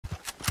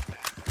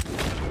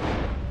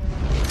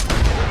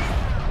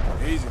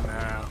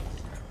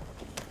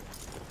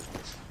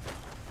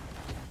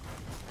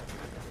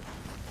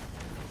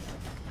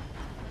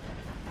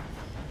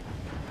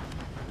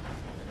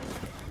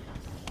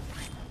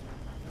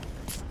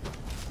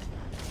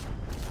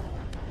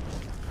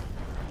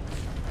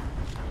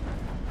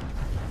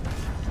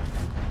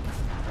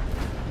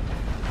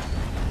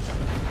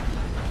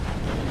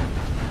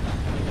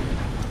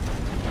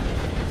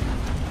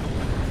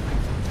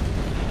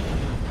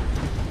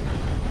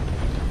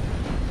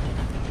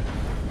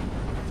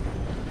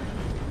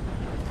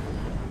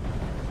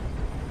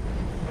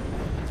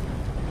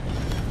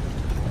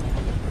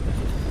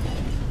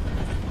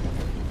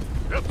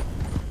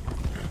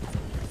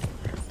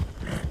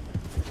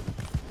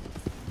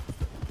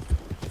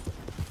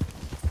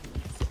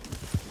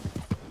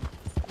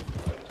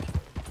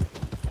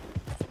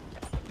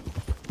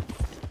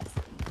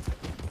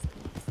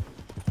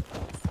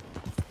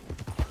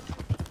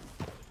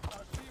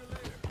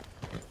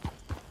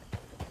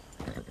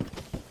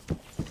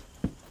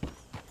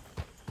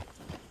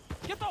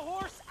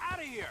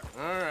here.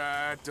 All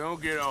right,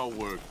 don't get all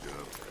worked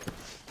up.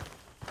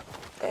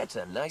 That's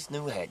a nice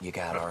new hat you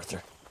got,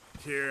 Arthur.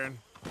 Kieran.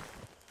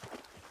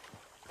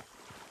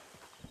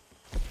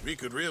 We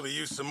could really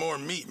use some more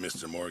meat,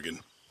 Mr. Morgan.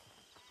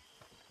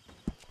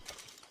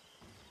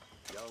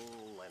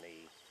 Young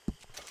Lenny.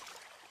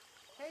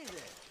 Hey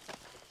there.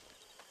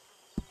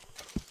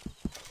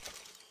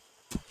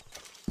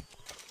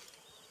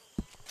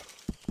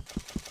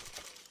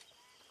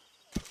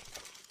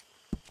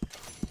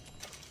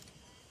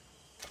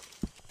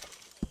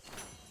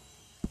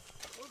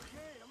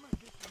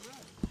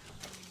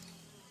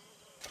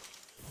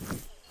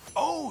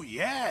 Oh,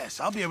 yes.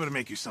 I'll be able to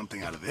make you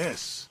something out of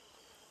this.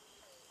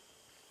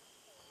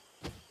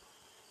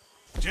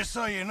 Just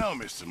so you know,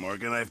 Mr.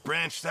 Morgan, I've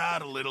branched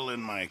out a little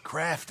in my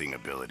crafting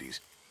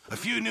abilities. A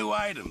few new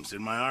items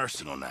in my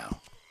arsenal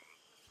now.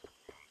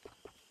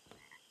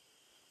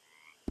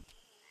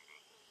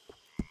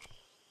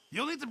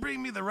 You'll need to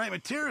bring me the right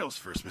materials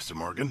first, Mr.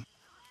 Morgan.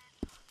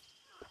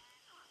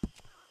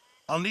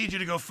 I'll need you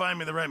to go find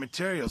me the right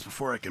materials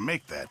before I can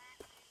make that.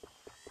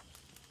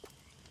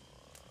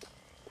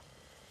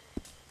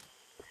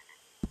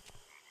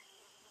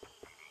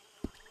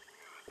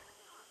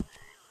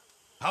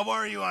 How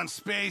are you on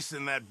space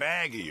in that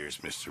bag of yours,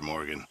 Mr.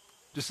 Morgan?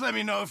 Just let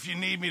me know if you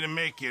need me to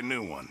make you a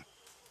new one.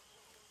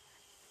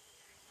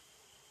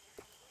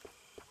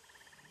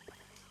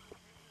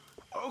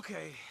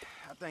 Okay,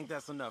 I think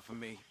that's enough for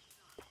me.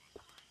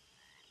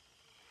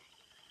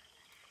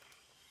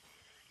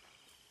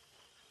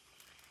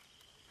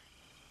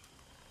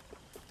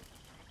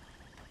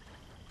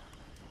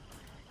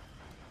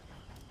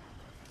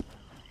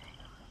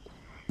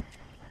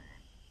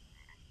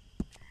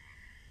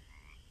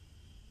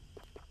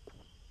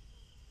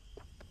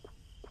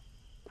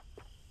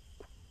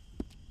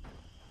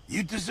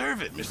 You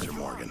deserve it, Mr.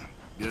 Morgan.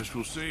 Guess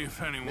we'll see if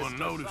anyone Mr.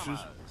 notices.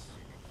 Summers.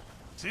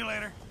 See you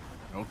later.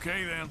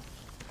 Okay, then.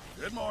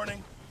 Good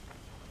morning.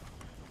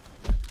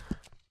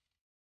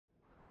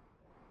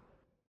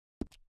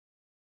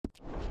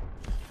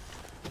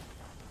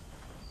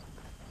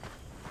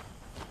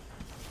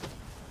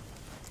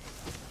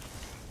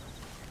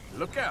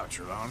 Look out,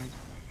 Trelawney.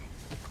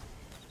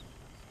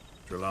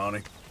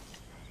 Trelawney.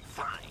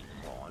 Fine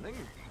morning.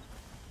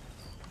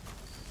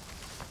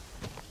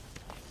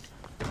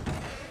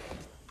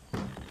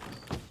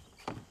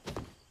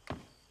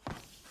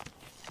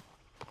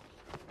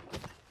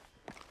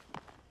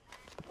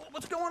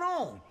 What's going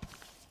on?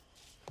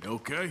 You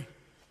okay?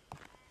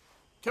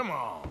 Come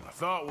on, I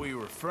thought we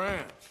were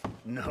friends.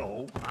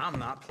 No, I'm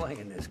not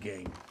playing this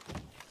game.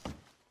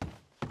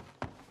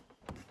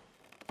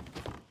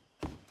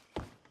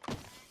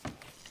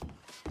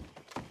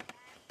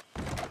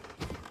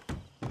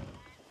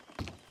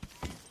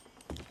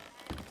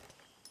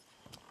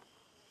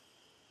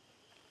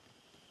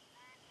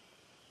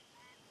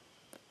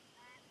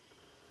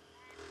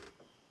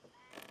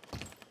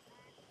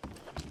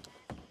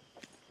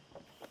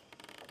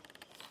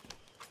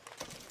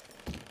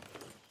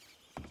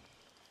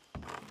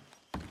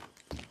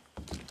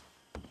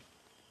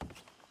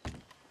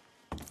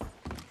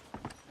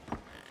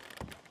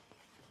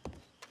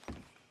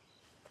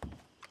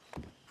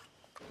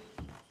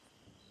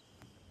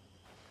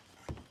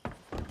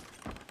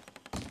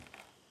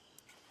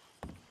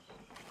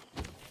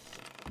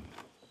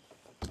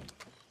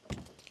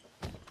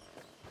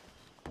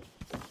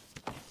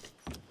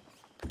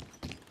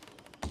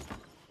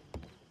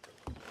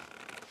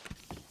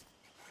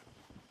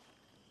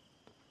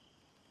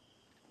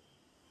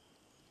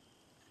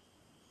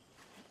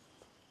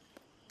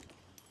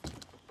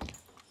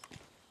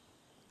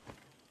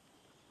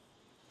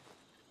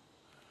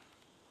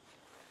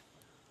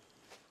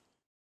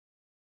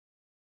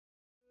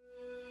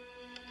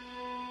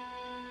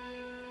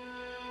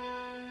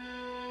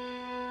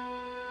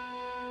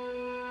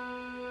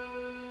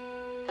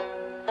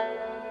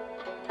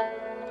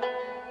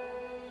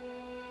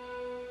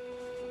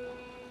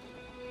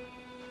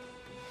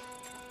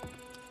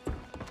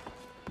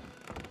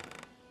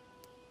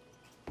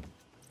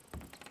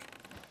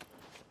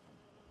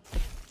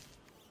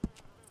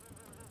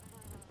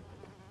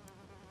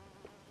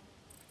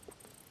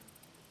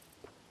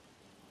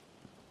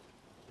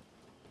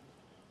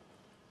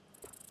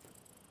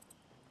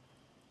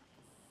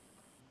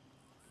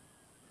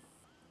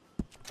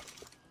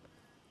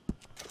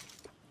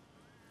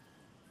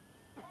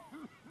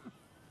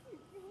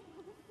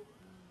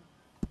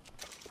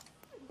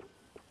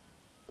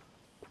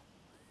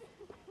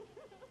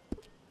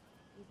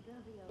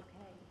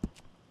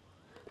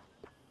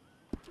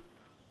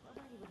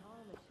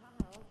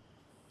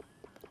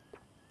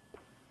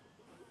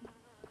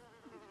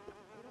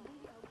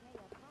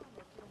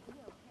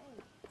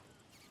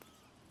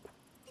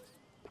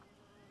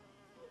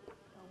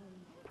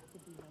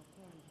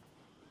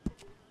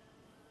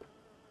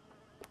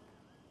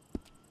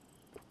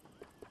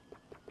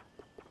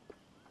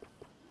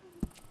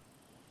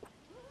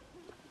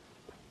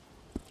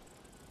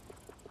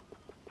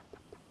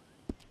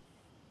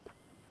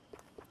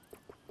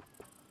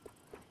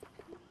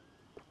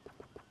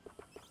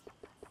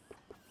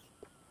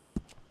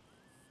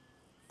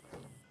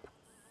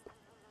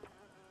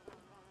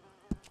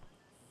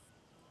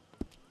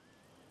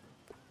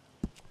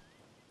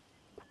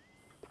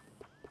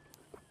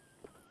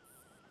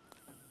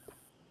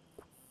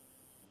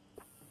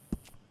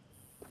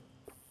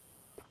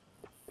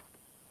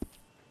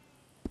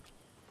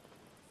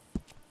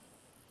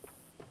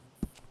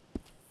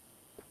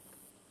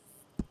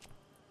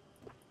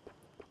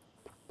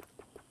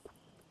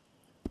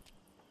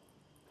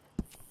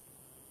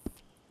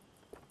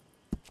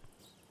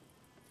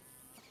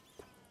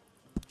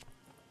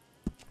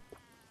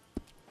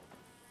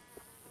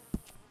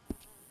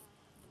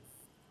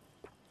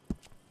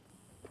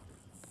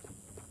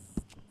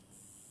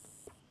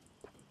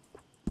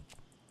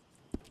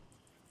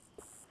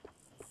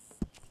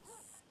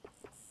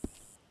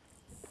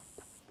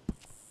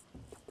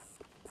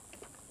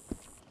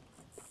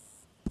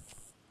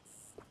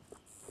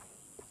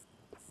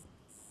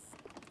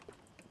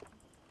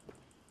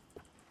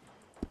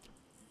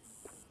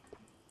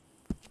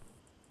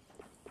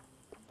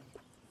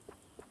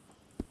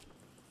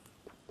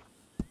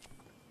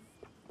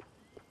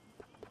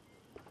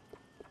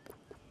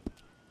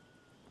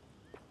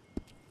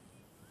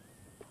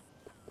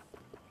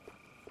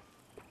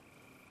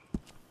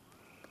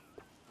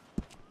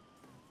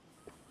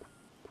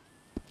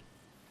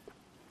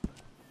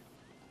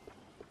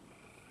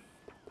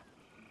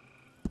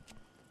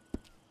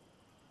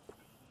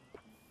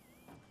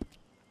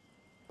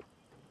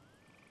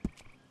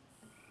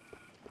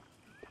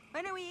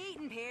 When are we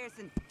eating,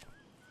 Pearson?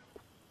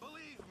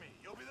 Believe me,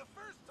 you'll be the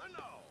first to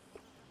know.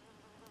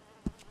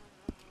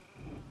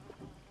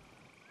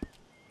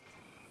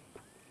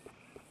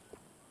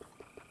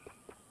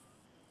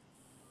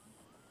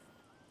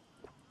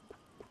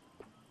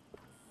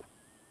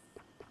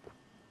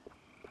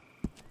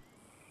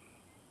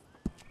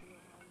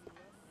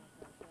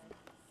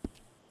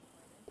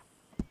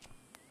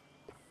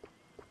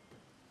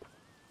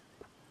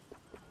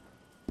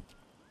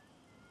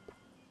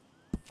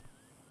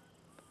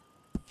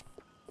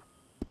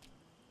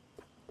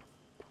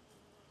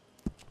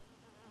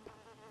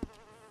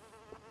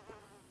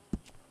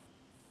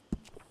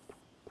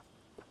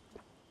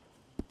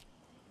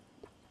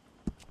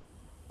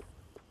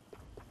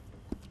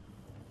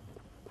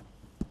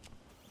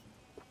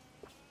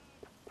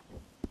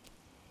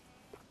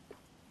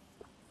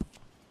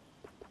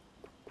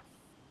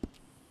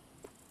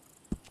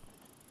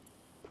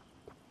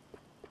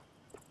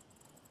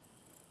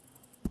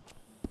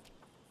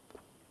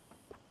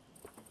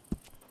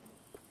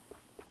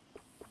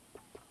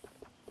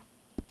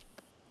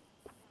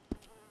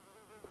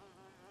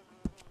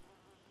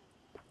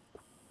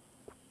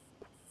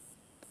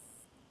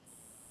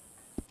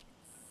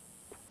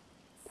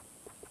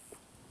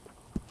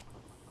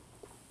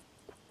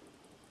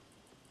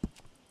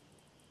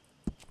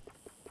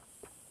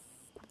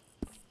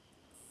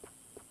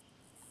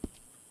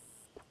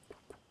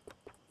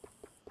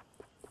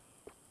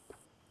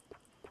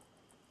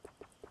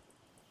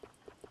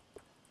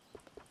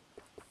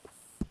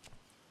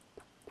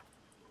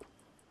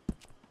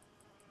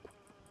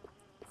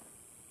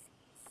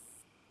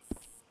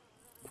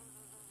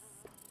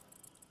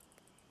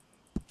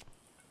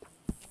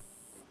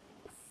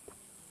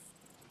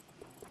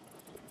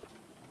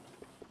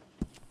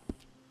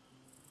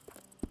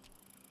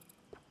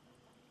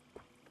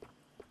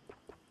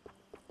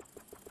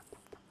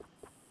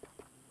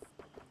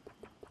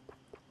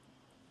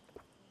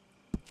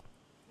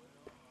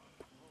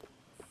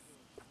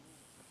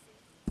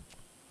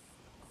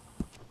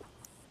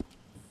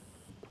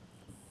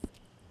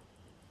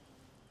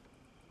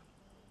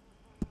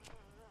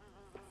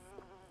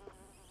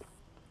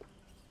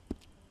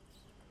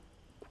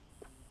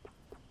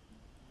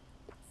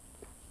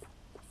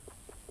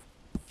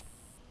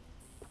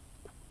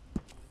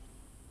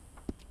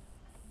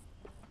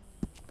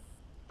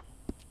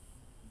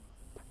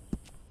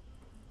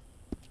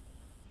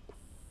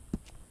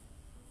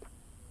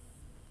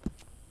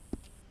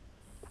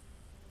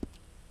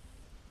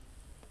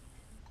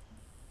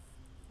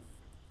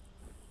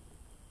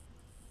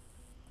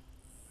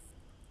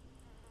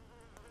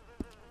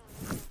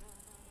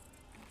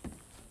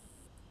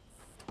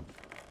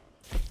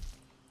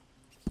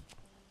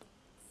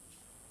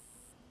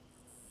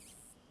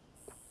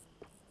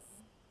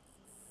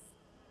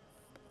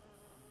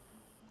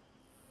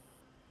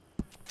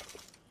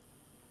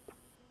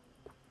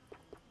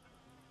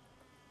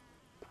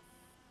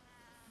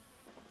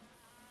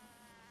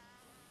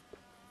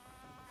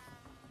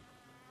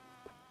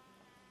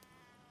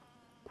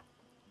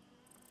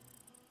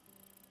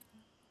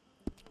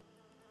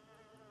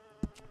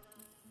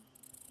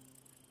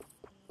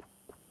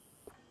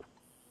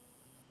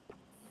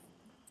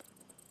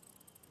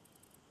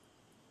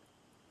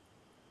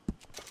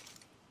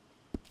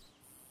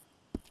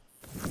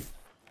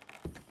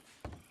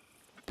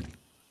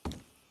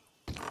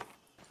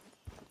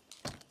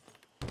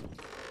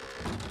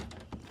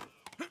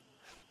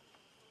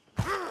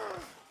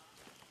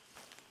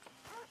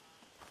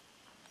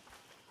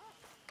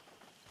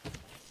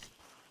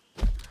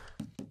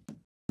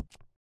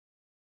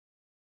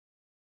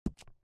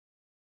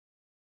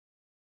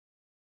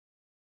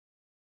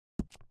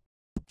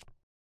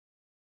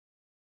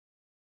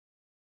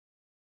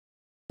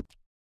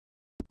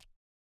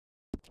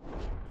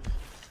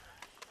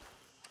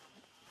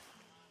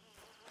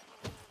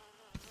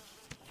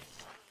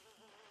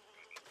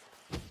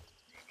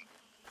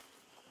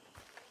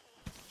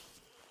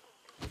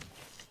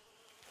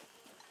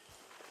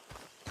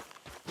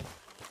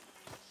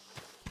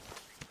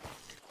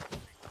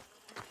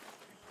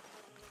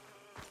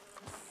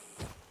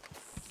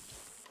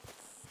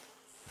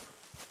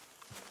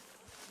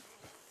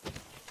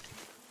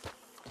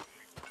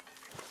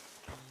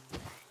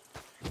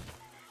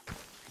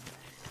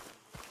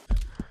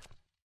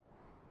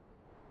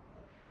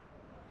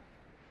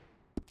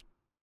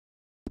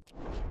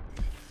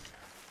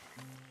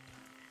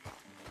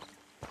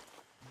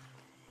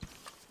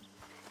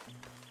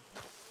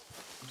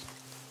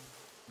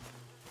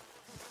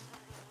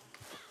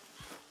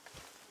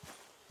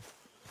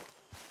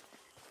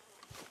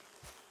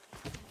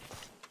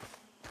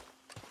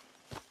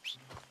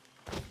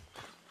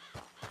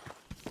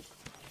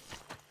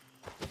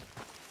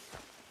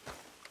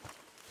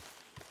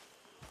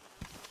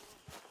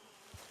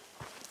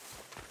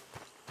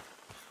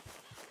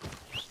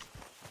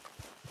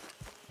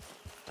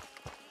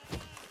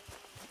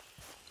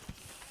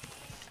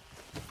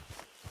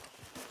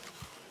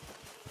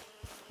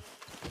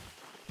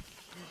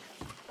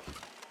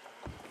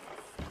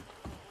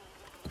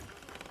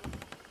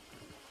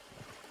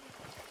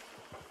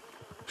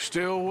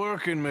 Still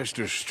working,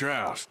 Mr.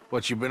 Strauss.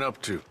 What you been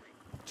up to?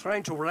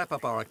 Trying to wrap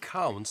up our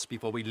accounts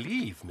before we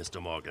leave, Mr.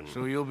 Morgan.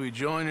 So you'll be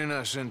joining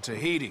us in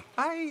Tahiti?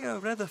 I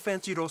rather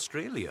fancied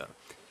Australia.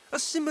 A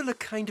similar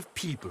kind of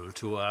people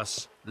to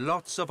us.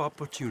 Lots of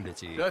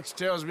opportunity. Dutch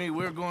tells me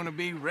we're going to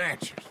be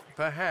ranchers.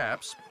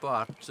 Perhaps,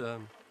 but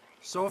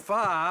so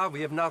far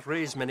we have not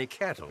raised many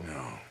cattle.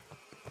 No.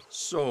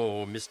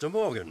 So, Mr.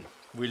 Morgan,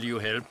 will you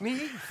help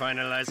me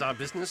finalize our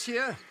business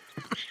here?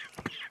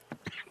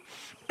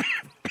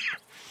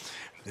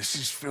 This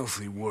is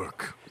filthy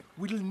work.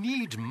 We'll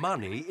need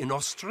money in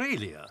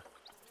Australia.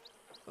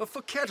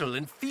 For cattle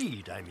and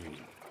feed, I mean.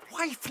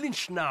 Why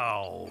flinch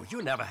now?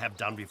 You never have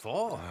done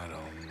before. I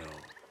don't know.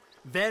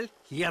 Well,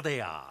 here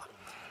they are.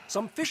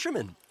 Some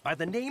fishermen by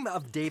the name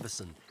of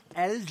Davison,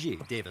 L.J.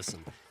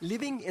 Davison,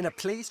 living in a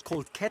place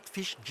called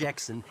Catfish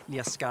Jackson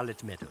near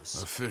Scarlet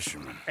Meadows. A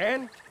fisherman.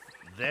 And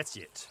that's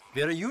it.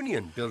 We're a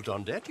union built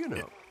on that, you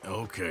know.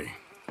 Okay.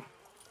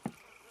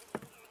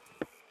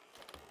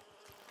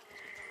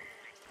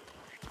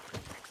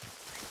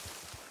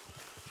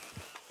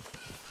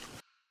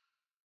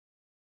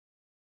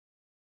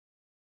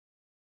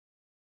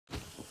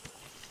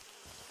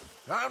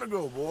 Time to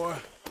go, boy.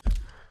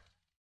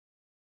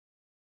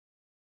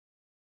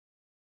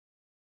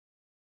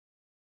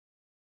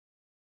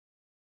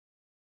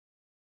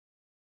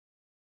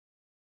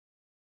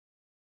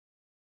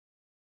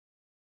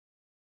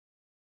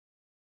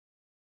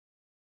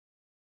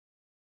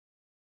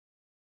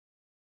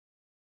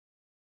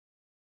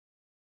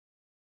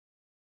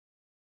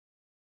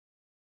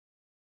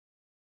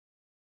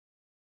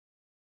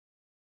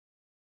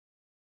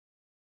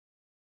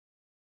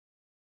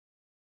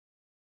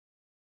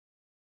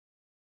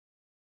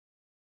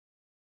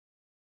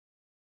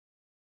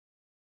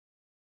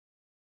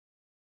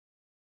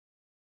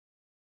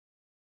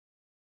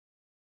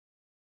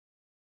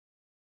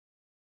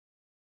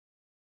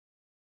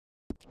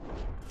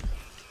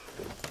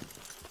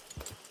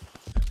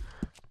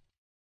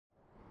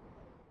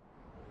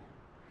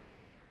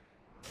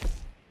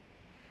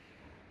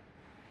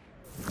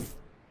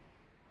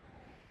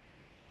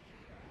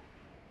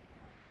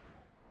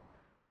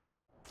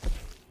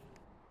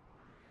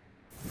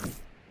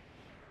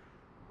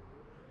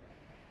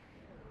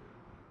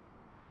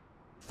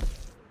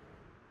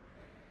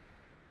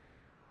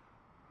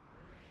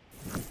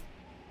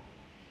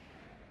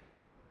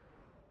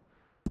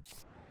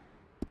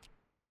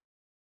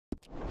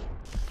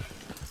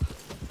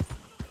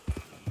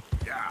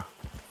 Yeah.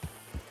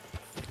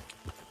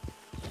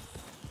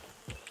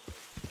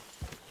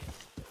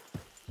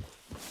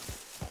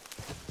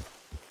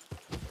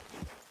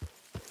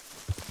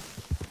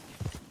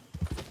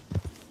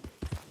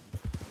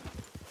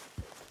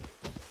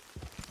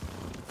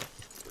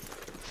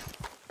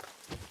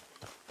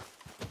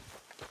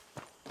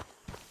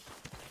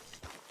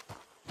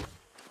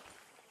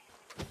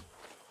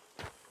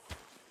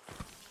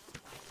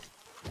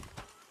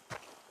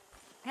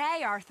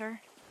 Hey,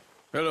 Arthur.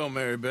 Hello,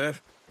 Mary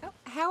Beth. Oh,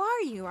 how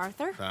are you,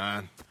 Arthur?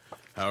 Fine.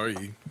 How are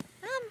you?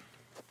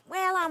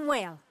 Well, I'm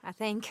well, I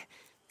think.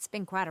 It's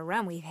been quite a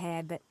run we've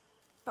had,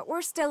 but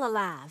we're still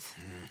alive.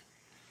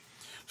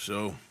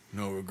 So,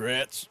 no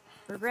regrets?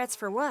 Regrets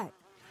for what?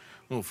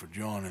 Well, for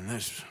joining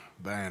this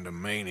band of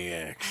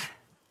maniacs.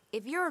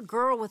 If you're a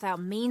girl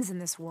without means in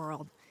this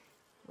world,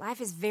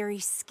 life is very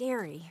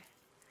scary.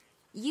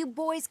 You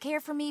boys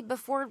cared for me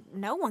before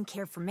no one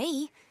cared for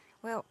me.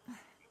 Well,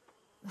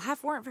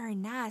 life weren't very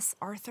nice,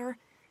 Arthur.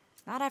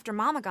 Not after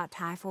Mama got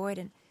typhoid,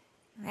 and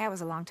that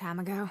was a long time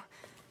ago.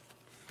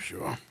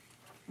 Sure.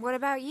 What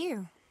about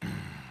you?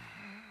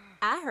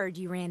 I heard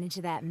you ran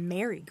into that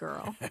Mary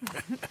girl.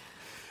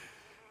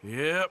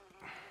 Yep.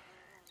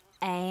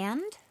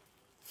 And?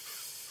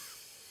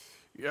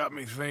 Got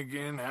me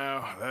thinking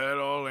how that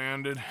all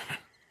ended.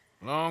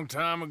 Long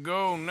time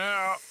ago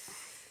now.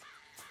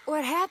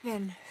 What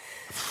happened?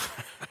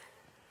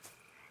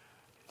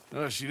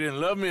 Well, she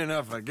didn't love me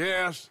enough, I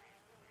guess.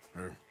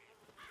 Or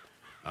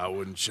I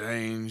wouldn't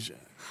change.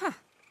 Huh.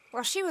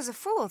 Well, she was a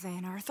fool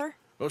then, Arthur.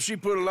 Well, she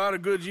put a lot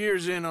of good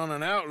years in on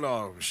an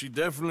outlaw. She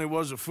definitely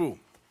was a fool.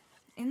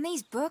 In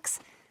these books,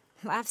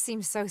 life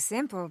seems so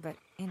simple, but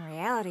in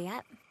reality,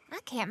 I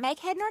can't make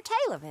head nor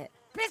tail of it.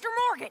 Mr.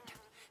 Morgan!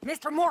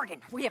 Mr.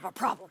 Morgan, we have a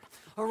problem.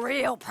 A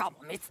real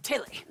problem. It's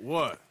Tilly.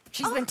 What?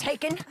 She's been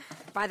taken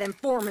by them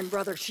Foreman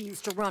brothers she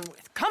used to run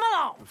with. Come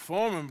along! The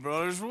Foreman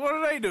brothers, what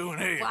are they doing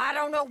here? Well, I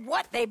don't know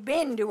what they've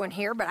been doing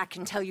here, but I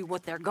can tell you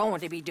what they're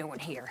going to be doing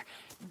here.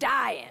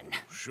 Dying.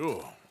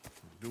 Sure.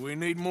 Do we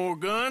need more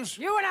guns?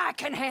 You and I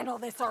can handle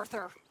this,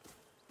 Arthur.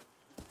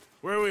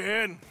 Where are we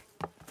heading?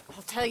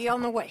 I'll tell you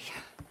on the way.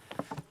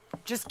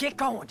 Just get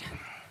going.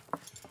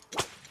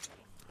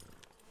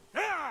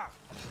 Yeah!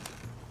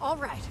 All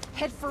right,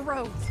 head for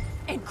Rhodes.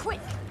 And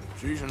quick!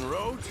 She's in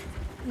Rhodes?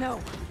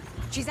 No,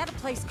 she's at a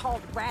place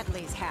called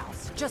Radley's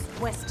house, just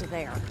west of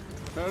there.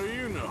 How do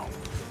you know?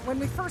 When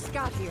we first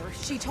got here,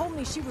 she told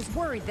me she was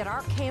worried that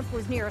our camp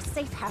was near a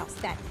safe house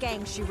that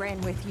gang she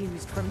ran with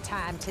used from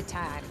time to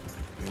time.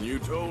 And you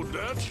told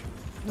Dutch?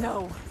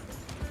 No.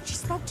 She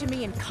spoke to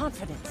me in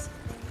confidence.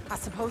 I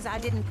suppose I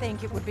didn't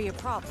think it would be a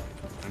problem.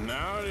 And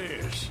now it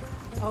is.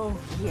 Oh,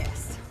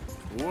 yes.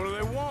 What do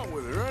they want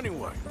with her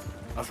anyway?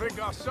 I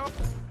think I saw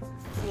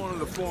one of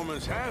the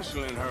foremen's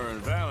hassling her and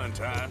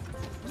Valentine.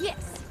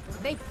 Yes,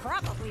 they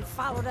probably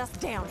followed us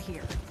down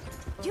here.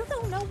 You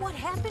don't know what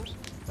happened?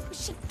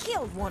 She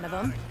killed one of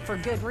them, for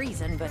good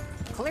reason, but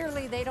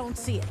clearly they don't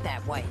see it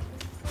that way.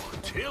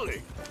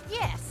 Tilly?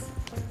 Yes.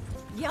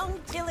 Young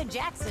Tilly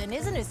Jackson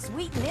isn't as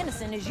sweet and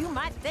innocent as you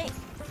might think.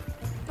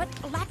 But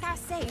like I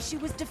say, she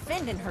was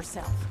defending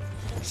herself.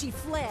 She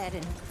fled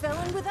and fell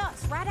in with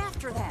us right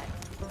after that.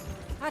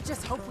 I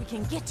just hope we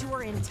can get to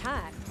her in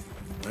time.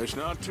 It's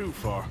not too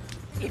far.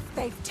 If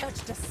they've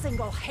touched a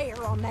single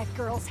hair on that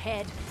girl's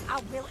head, I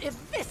will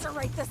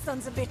eviscerate the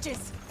sons of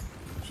bitches.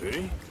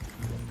 See?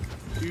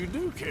 You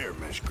do care,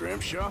 Miss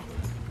Grimshaw.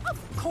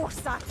 Of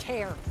course I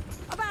care.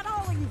 About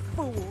all of you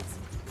fools.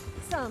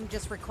 Some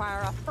just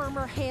require a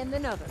firmer hand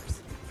than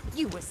others.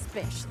 You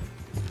especially.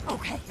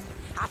 Okay,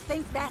 I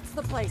think that's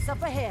the place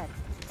up ahead.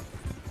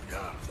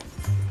 Yeah.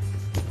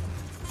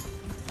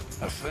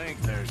 I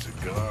think there's a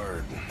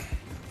guard.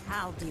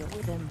 I'll deal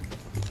with him.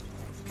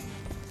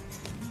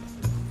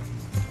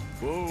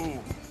 Whoa.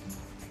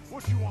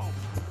 What you want?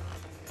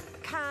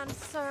 Kind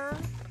sir,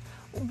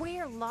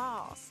 we're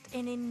lost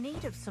and in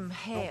need of some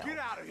help. Get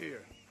out of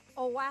here.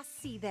 Oh, I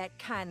see that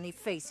kindly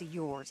face of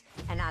yours,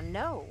 and I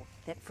know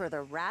that for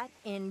the right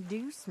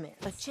inducement,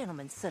 a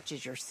gentleman such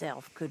as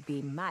yourself could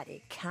be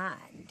mighty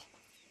kind.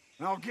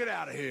 Now get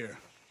out of here.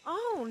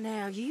 Oh,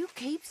 now you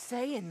keep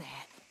saying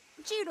that.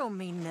 But you don't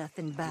mean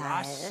nothing by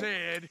I it.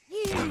 said...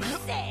 You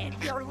said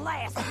your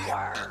last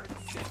words.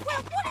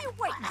 Well, what are you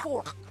waiting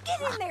for?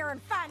 Get in there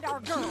and find our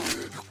girl.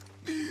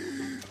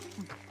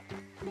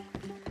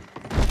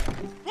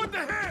 What the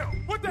hell?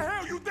 What the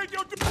hell you think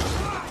you're doing?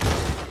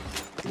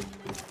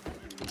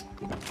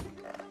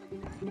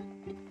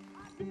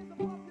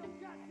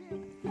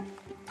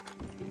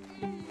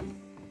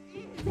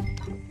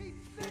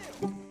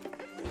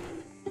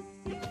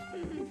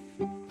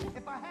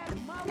 If I had it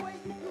my way,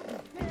 you'd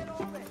be dead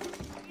already.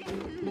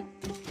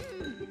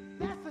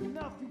 That's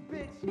enough, you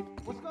bitch.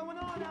 What's going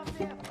on out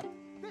there?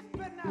 This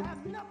better not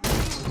have nothing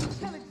to do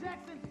with Kelly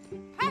Jackson.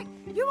 Hey,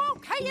 you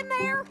okay in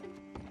there?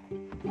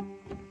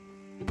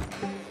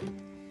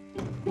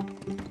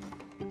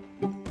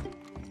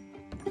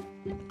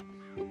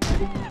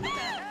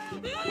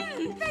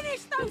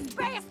 Finish those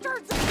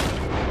bastards!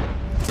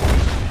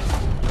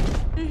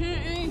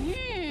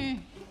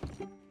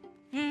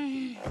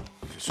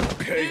 It's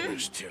okay,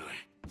 Miss Tilly.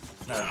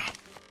 Now,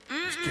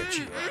 let's get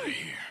you out of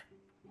here.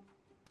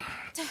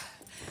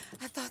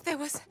 I thought there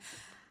was...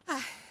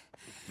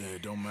 Yeah,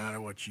 it don't matter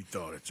what you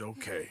thought. It's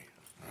okay.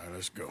 All right,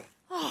 let's go.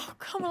 Oh,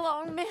 come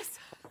along, miss.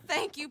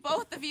 Thank you,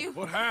 both of you.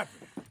 What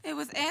happened? It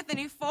was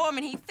Anthony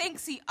Foreman. He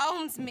thinks he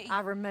owns me.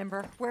 I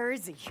remember. Where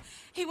is he?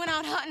 He went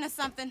out hunting or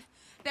something.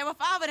 There were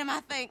 5 of them,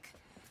 I think.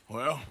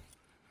 Well,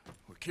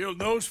 we killed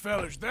those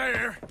fellas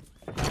there.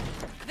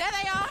 There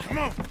they are. Come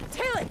on.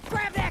 Tilly,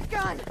 grab that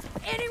gun!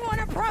 Anyone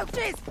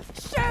approaches,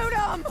 shoot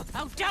them!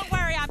 Oh, don't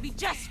worry. I'll be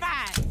just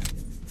fine.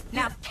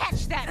 Now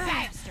catch that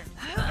bastard.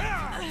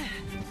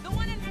 The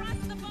one in front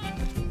of the boat.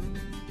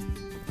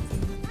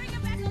 Bring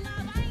him back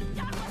alive. I ain't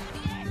done with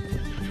him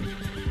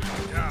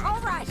yet.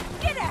 All right,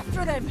 get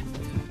after them!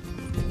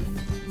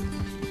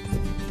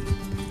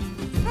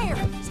 There,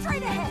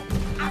 straight ahead.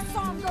 I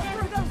saw him go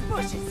through those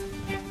bushes.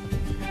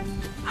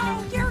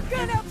 Oh, you're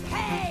gonna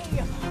pay!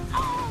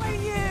 All of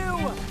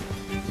you!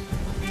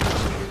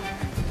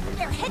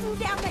 They're heading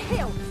down the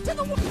hill to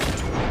the...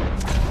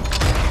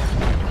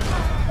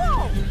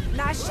 Whoa!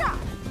 Nice shot!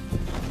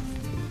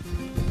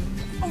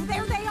 Oh,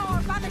 there they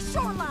are by the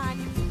shoreline.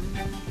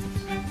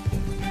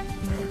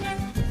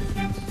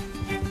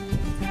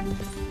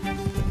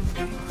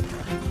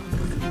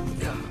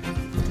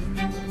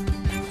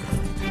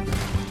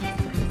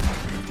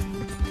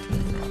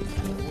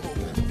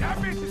 That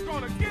bitch is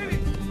gonna get it!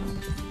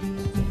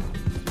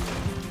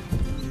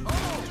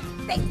 Oh,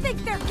 they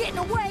think they're getting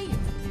away.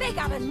 They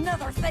got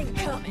another thing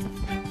coming.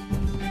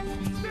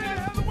 Stay the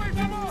hell away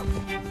from us!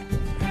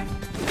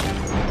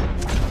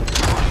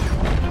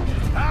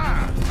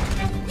 Ah!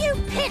 You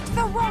picked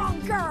the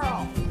wrong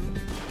girl!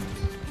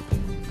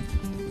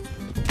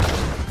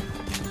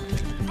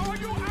 Are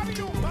you out of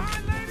your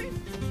mind, lady?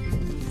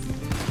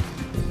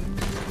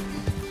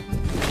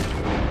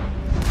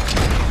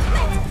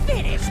 Let's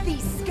finish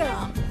these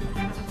scum!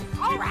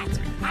 All right,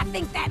 I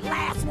think that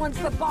last one's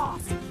the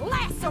boss.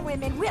 Lasso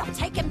him and we'll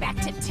take him back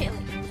to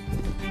Tilly.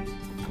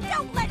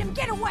 Don't let him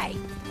get away!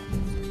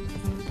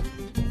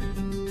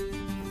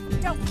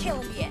 Don't kill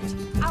him yet.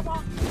 I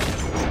want...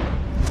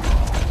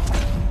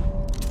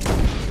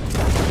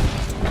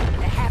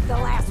 to have the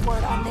last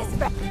word on this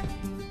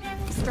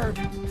bastard.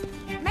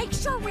 Make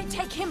sure we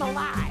take him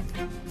alive.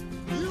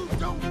 You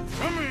don't...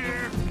 Come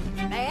here.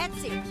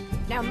 That's it.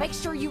 Now make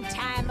sure you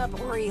tie him up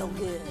real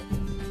good.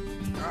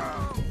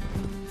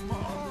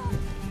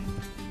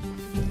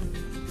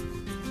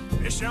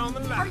 Fish on the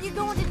Are line. you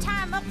going to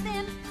tie him up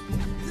then?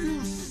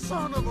 You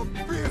son of a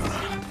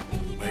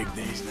bitch! Make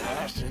these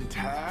nice and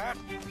tight.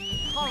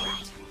 All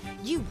right,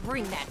 you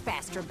bring that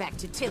bastard back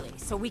to Tilly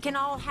so we can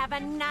all have a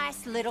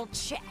nice little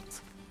chat.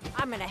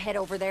 I'm gonna head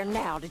over there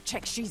now to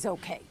check she's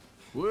okay.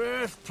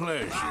 With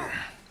pleasure.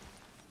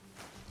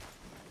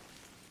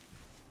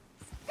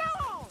 Go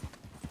on!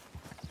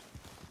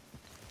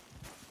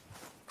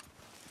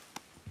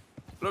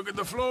 Look at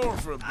the floor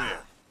for a bit.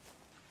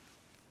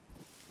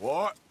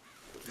 What?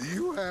 Do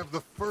you have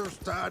the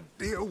first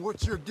idea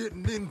what you're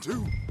getting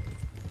into?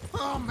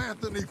 I'm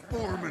Anthony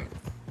Foreman.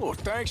 Well,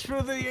 thanks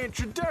for the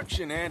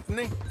introduction,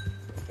 Anthony.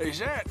 Is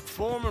that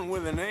Foreman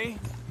with an A?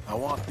 I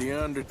want the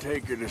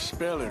Undertaker to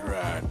spell it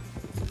right.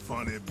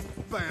 Funny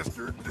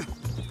bastard.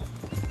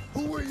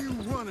 Who are you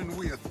running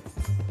with?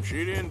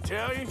 She didn't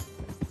tell you?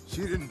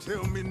 She didn't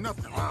tell me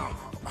nothing.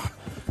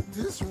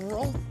 This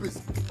rope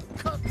is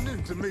cutting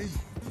into me.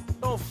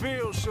 Don't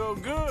feel so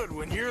good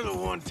when you're the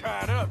one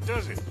tied up,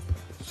 does it?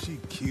 She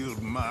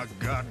killed my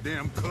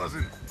goddamn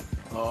cousin.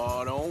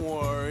 Oh, don't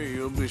worry.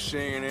 You'll be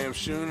seeing him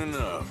soon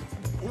enough.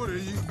 What are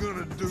you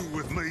gonna do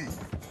with me?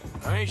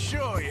 I ain't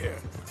sure yet.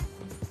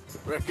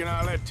 Reckon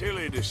I'll let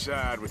Tilly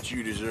decide what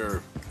you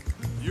deserve.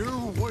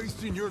 You're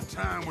wasting your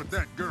time with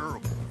that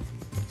girl.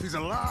 She's a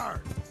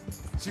liar.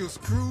 She'll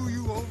screw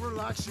you over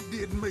like she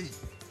did me.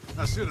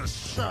 I should have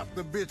shot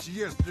the bitch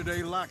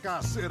yesterday like I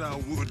said I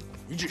would.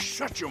 You just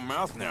shut your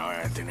mouth now,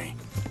 Anthony.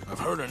 I've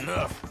heard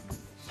enough.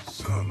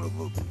 Son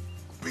of a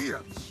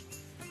bitch.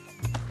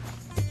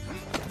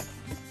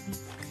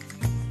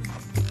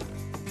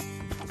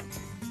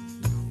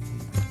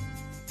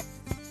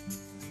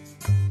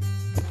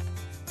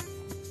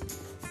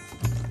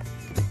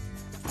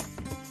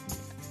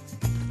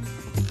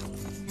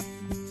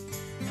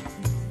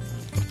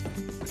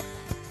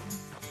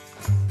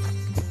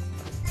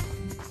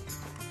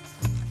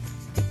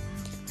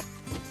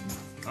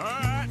 All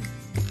right.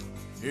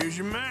 Here's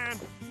your man.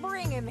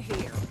 Bring him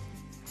here.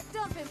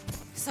 Dump him.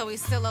 So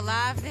he's still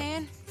alive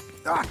then?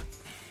 Ah,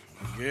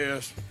 I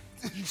guess.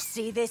 You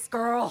see this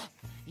girl?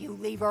 You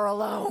leave her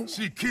alone.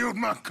 she killed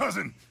my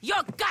cousin.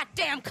 Your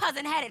goddamn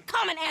cousin had it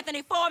coming,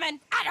 Anthony Foreman!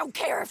 I don't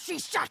care if she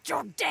shot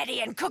your daddy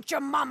and cooked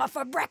your mama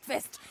for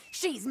breakfast.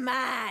 She's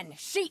mine.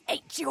 She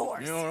ain't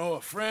yours. You know,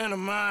 a friend of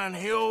mine,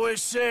 he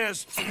always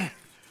says,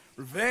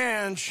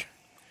 revenge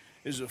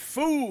is a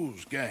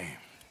fool's game.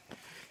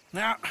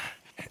 Now,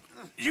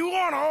 you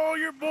want all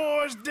your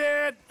boys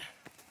dead?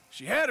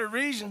 She had her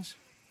reasons.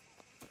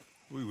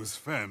 We was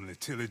family,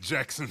 Tilly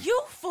Jackson.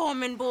 You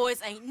Foreman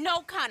boys ain't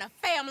no kind of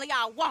family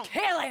I want.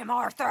 Kill him,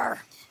 Arthur.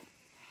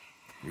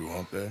 You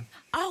want that?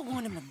 I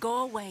want him to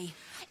go away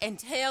and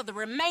tell the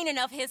remaining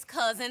of his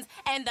cousins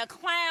and the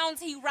clowns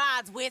he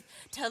rides with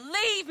to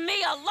leave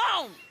me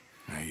alone.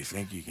 Now, you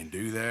think you can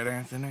do that,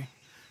 Anthony?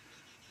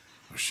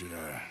 Or should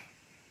I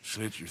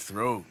slit your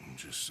throat and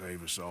just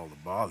save us all the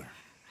bother?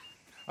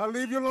 I'll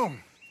leave you alone.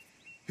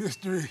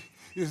 History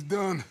is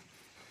done.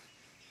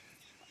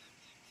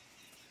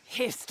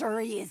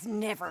 History is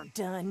never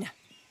done.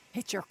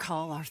 It's your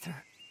call,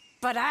 Arthur.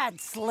 But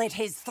I'd slit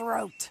his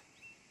throat.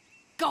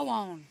 Go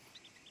on.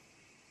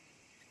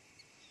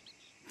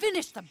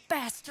 Finish the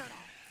bastard.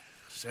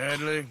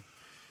 Sadly,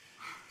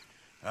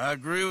 I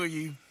agree with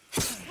you.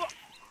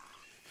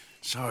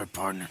 Sorry,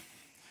 partner.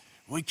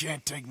 We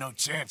can't take no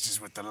chances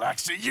with the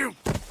likes of you.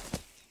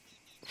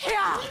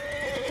 Yeah!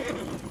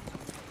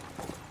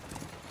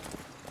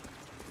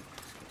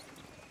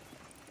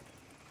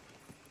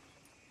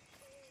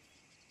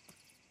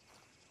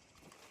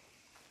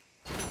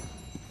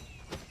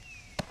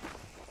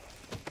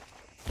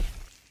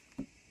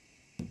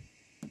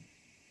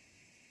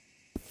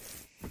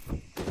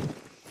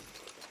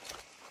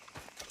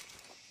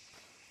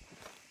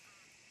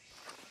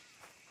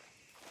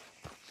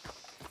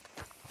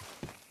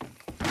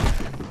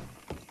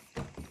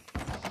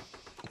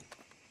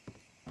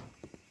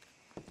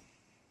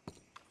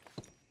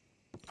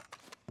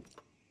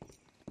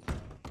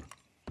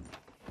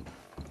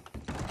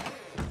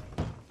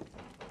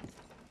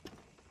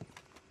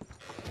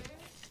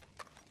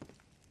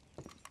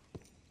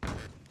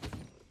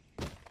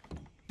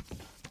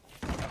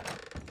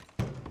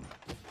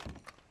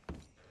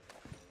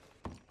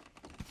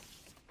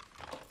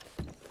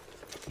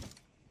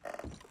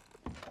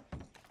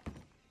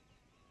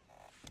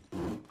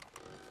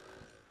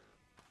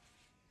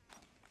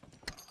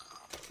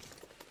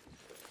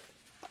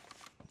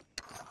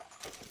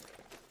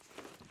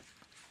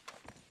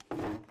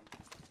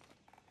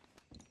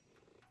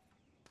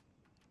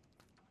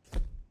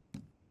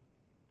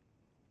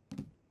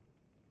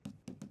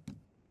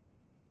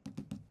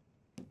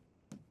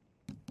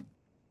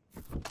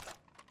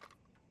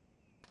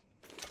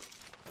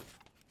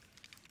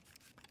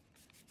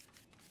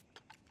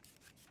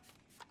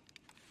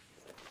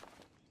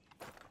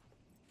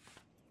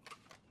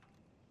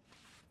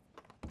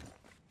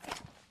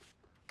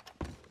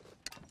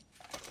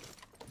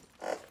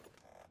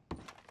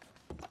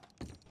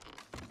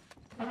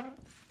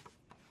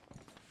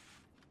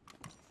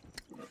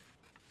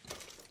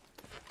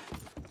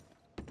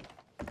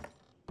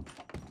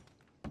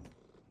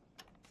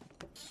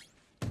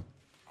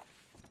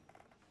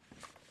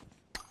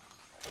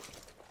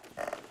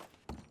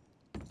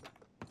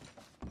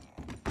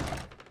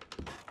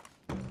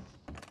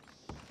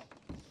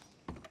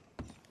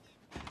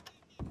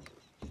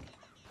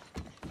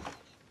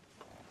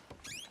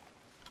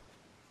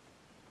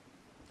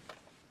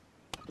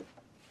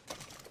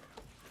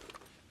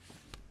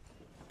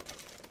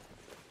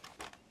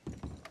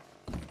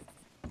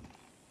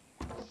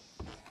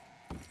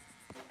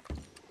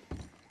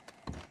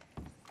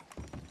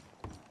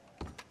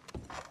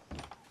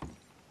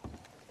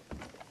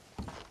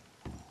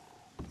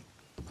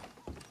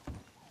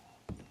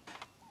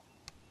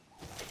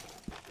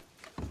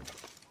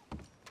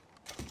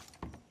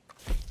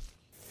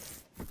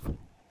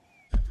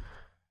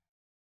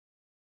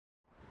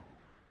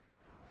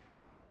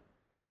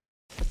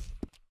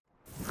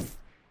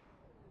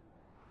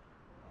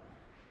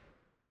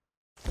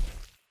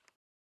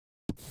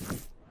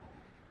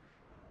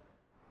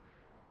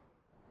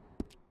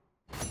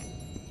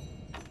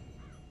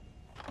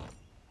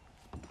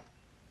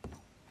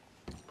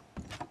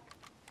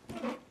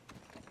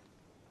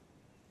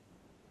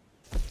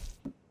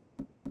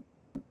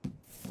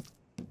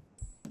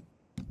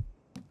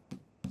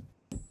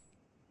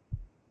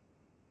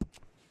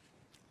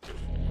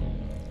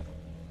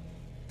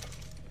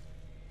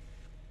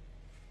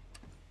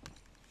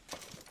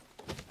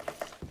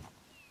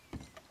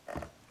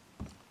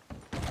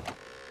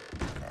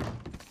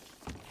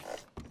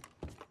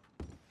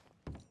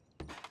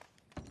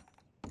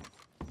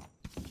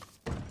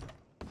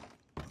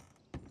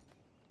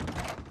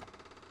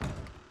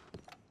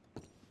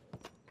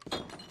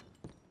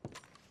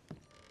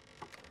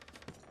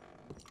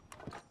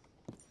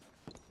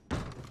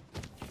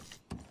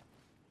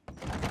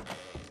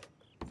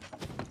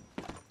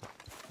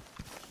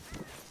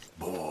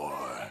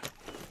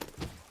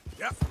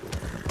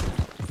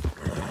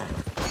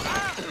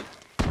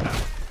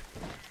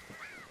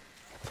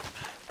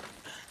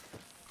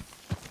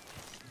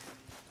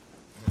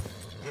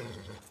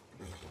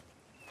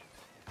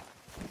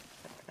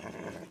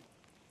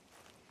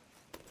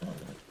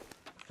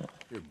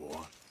 Here, boy.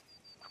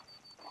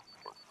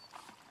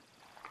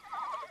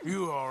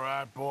 You all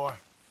right, boy?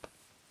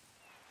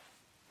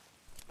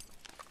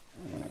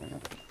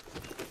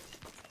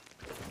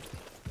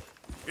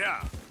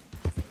 Yeah.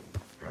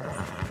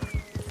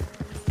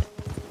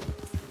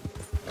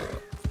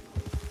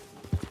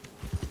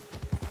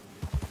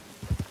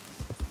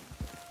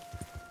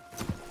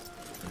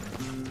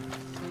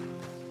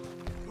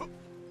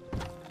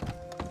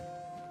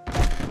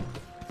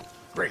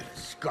 Great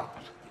Scott.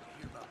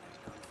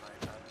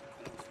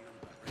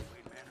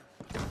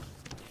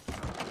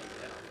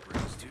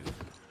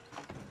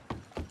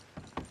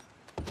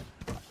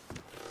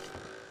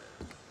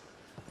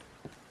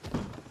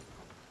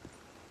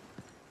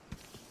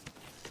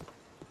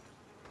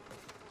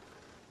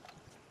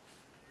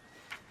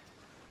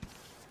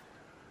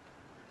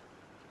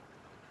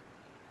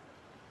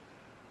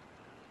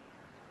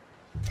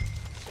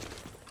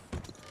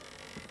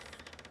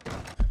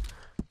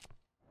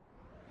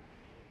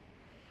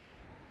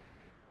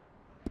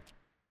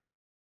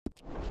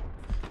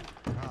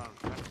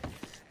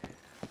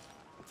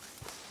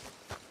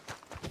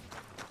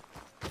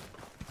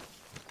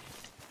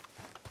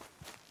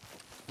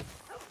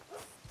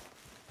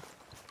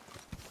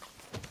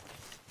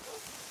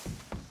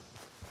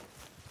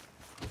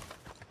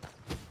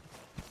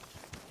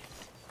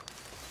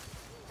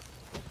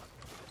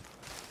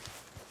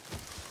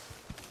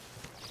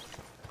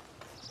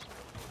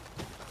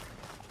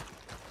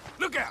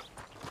 Look out!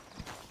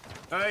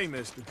 Hey,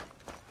 mister.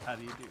 How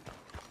do you do?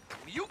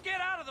 You get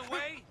out of the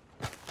way!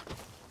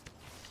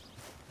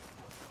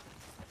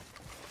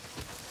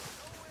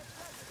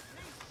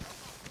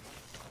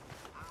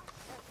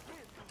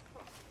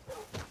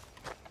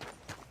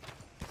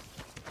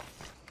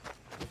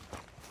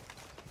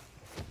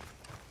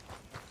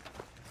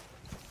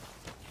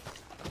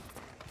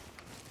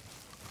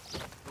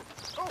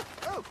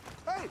 Oh,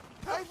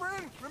 hey,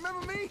 friend,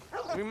 remember me?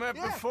 We met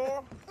Yeah.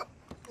 before?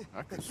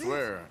 I could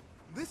swear.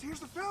 This here's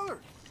the feller,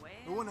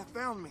 the one that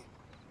found me.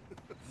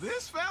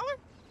 This fella?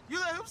 You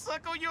let him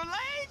suck on your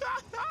leg?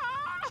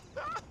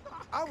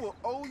 I will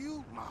owe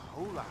you my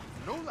whole life,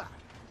 no lie.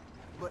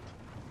 But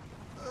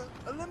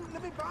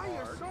let me buy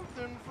you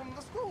something from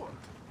the store.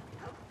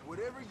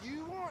 Whatever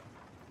you want,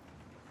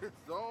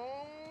 it's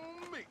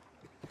on me.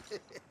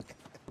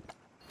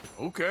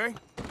 Okay.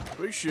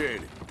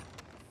 Appreciate it.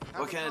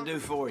 What can I do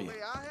for you?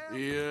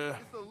 The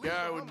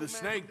guy with the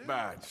snake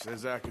bite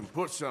says I can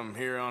put something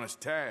here on his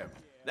tab.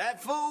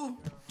 That fool?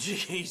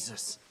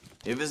 Jesus.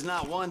 If it's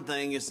not one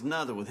thing, it's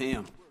another with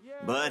him.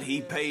 But he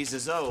pays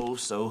his owe,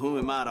 so who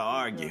am I to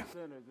argue?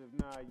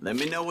 Let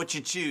me know what you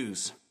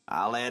choose.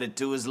 I'll add it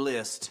to his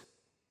list.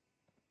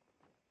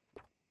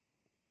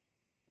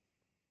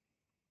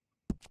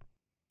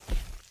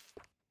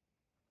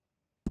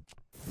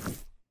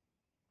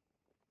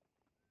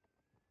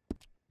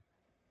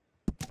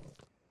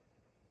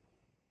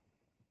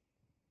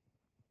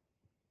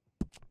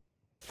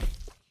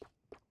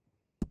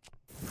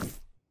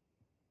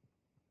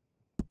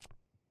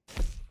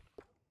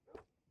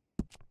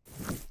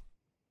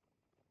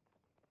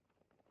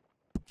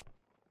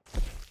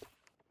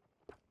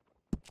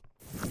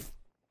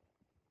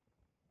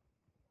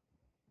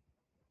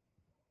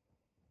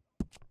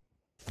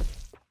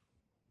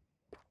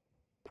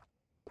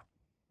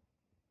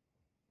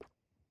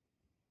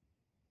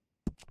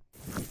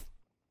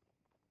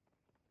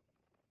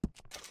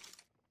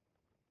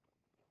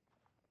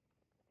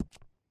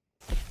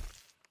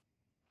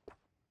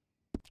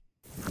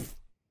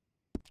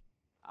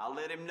 I'll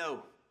let him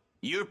know.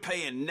 You're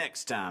paying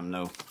next time,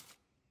 though.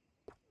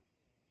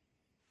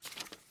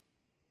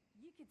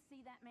 You could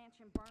see that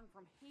mansion burn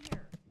from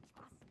here.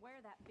 I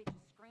swear that bitch's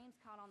screams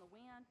caught on the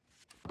wind.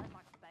 Slept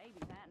like a baby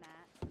that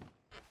night.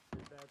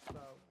 That's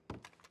so.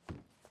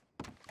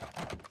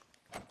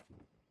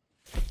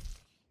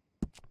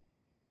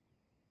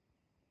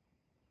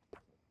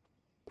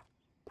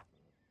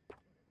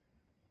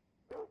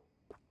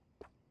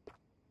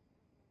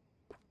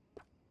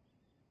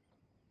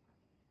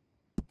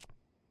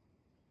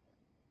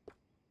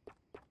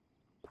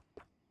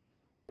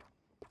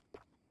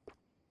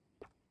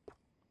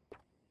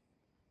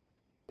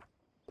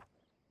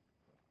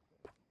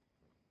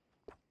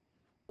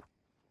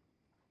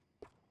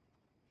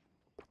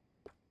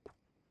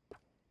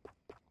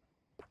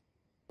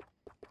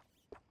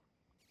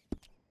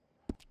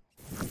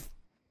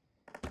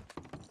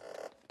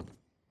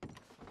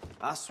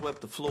 I swept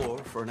the floor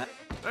for an...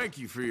 Thank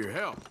you for your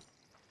help.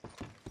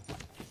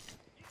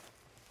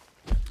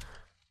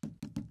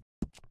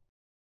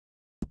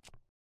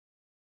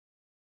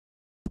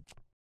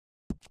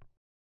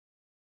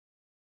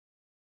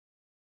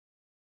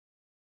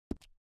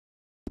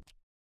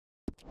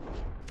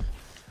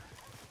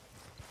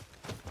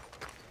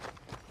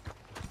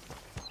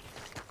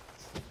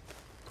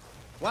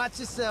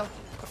 Watch yourself.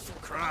 For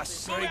Christ's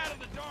sake. Get out of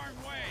the darn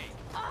way!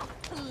 Oh,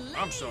 please.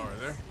 I'm sorry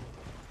there.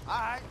 All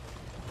right,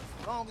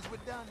 as long as we're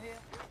done here.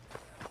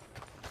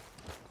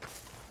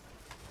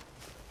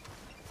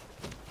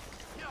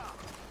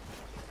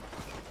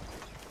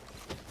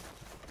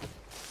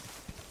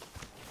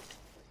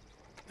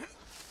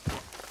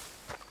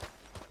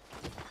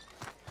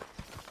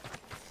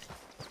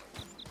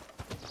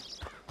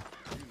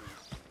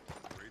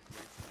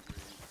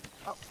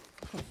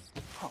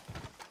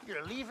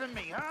 you're leaving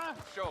me, huh?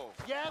 Sure.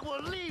 Yeah,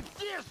 well, leave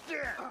this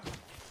then.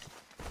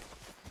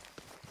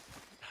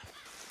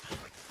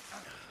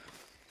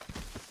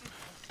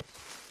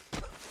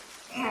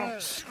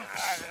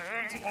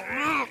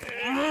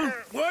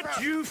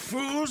 What you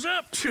fools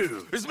up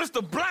to? It's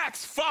Mr.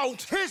 Black's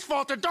fault. His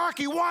fault, the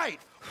darky white.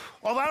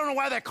 Well, I don't know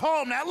why they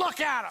call him that. Look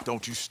at him.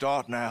 Don't you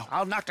start now.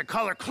 I'll knock the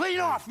color clean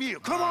off you.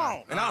 Come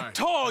on. And I'll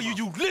tell you,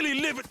 you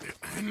lily-livered...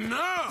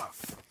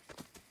 Enough!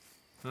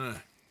 Huh.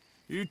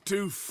 You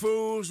two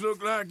fools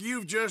look like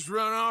you've just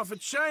run off a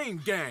chain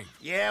gang.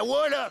 Yeah,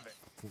 what of it?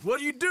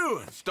 What are you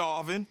doing?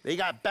 Starving. They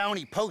got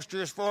bounty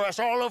posters for us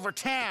all over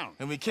town.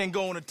 And we can't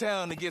go into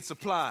town to get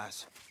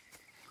supplies.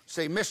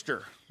 Say,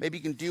 mister, maybe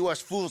you can do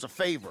us fools a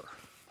favor.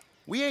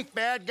 We ain't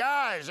bad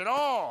guys at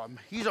all.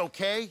 He's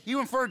okay. You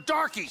in for a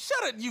darky.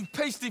 Shut it, you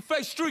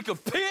pasty-faced streak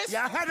of piss!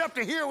 Yeah, I had up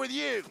to here with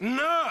you.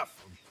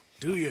 Enough!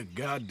 Do your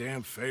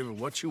goddamn favor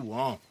what you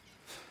want.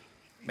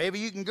 Maybe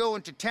you can go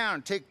into town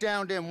and take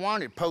down them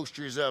wanted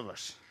posters of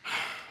us.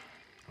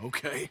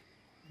 Okay.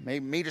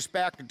 Maybe meet us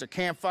back at the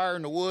campfire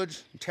in the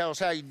woods and tell us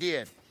how you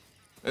did.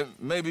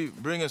 Maybe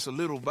bring us a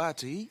little bite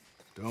to eat.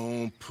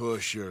 Don't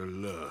push your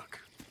luck.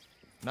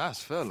 Nice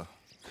fella.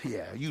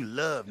 Yeah, you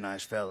love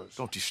nice fellas.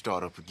 Don't you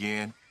start up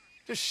again.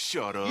 Just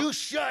shut up. You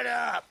shut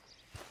up!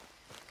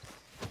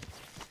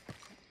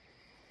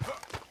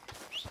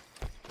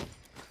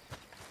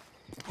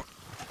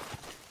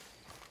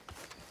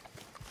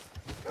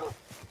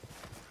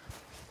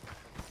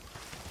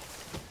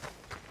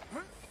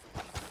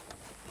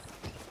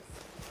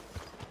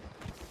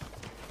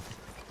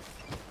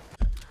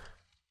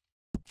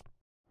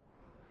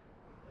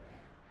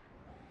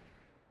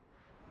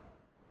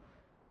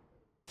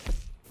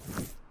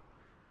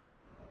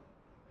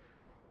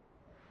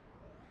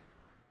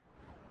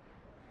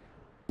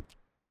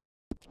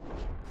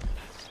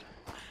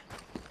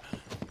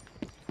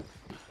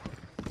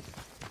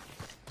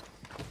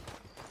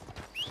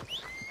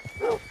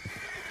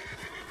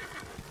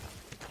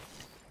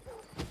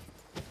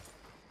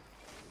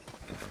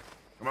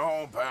 Come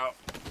on, pal.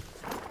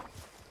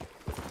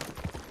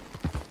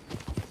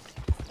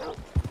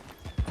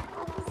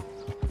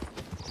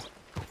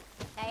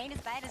 They ain't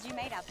as bad as you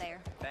made out there.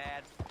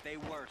 Bad, they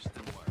worse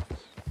than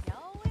worse.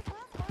 No, it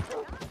was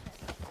worse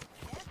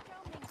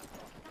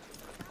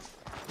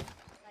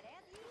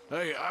than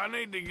Hey, I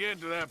need to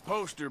get to that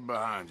poster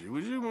behind you.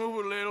 Would you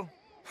move a little?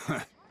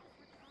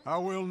 I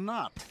will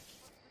not.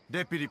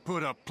 Deputy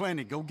put up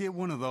plenty. Go get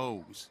one of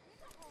those.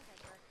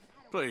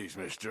 Please,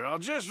 mister, I'll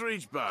just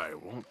reach by.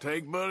 It won't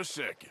take but a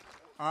second.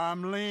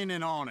 I'm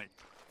leaning on it.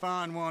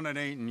 Find one that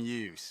ain't in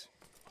use.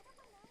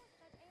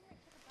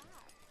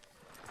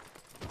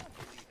 Do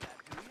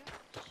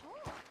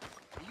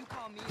you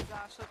call me a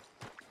gossip?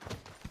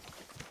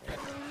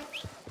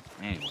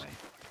 Anyway.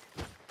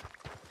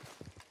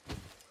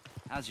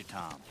 How's your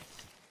Tom?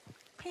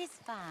 He's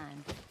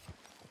fine.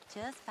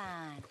 Just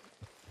fine.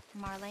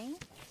 Marlene?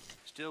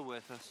 Still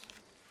with us.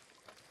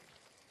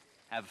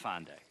 Have a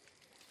fine day.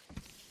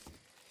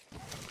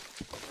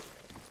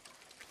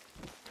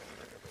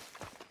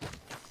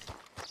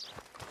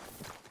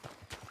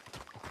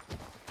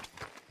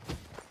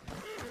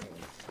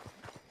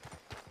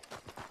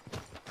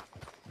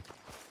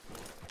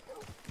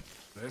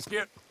 Let's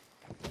get...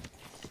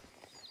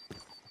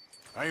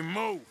 Hey,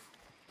 move.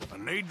 I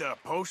need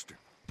that poster.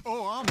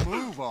 Oh, I'll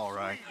move all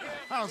right.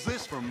 How's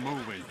this for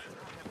moving?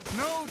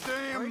 No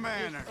damn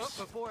manners.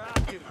 Before I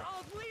do.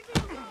 Oh, leave me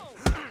alone!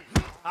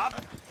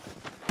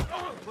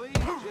 Please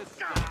just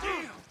stop.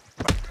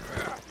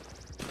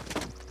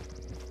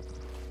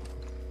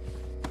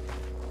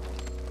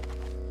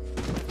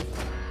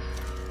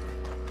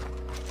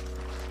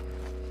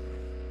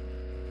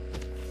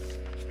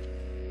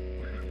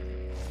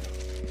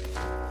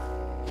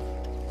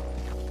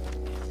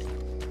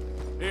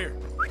 Here.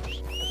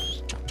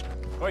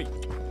 Wait.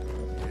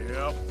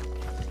 Yep.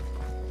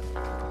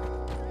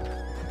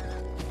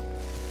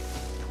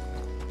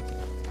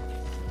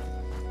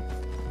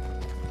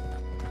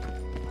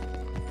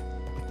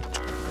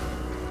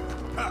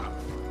 Ah.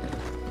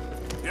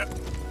 Yep.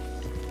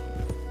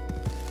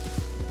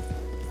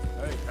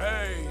 Hey,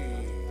 hey.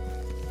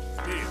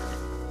 Here.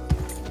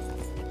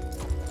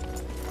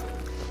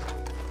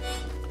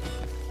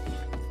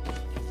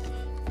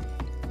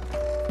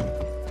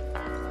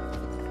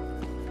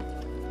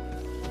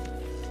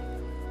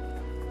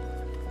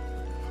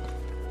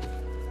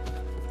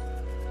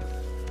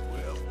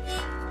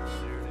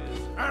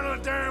 Out of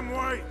the damn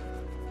way!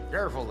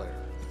 Careful there.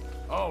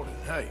 Alden,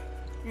 hey,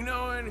 you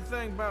know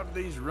anything about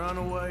these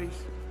runaways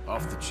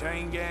off the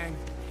chain gang?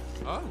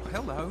 Oh,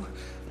 hello.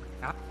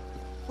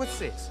 What's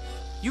this?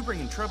 You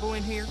bringing trouble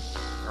in here?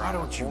 Why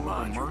don't you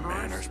mind your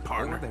manners,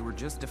 partner? Or they were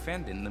just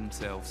defending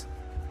themselves.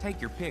 Take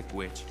your pick,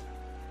 which.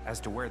 As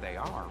to where they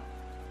are,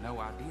 no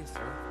idea,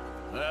 sir.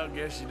 Well,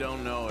 guess you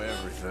don't know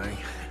everything.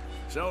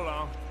 So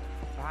long.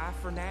 Bye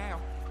for now.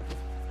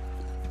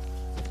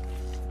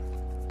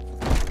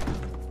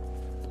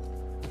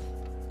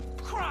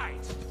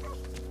 Christ!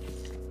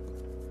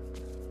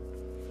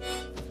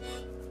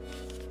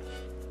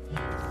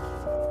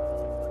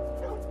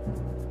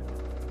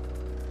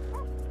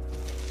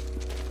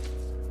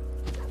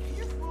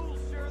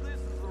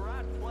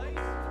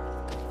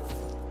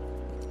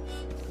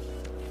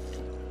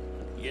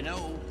 You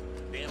know,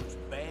 them's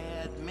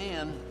bad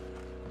men.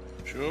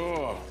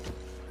 Sure.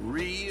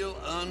 Real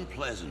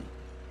unpleasant.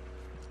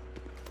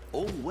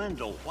 Old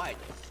Wendell White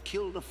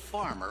killed a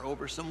farmer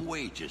over some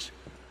wages.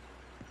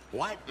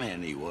 White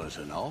man he was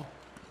and all.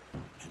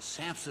 And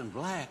Samson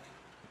Black,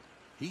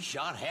 he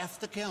shot half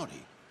the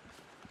county.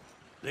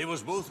 They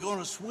was both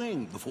gonna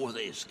swing before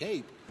they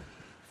escaped.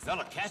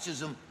 Fella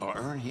catches them or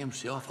earn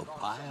himself a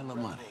pile of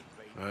money.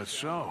 That's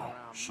so.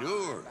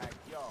 Sure.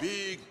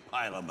 Big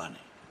pile of money.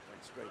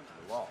 Went straight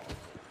to the wall.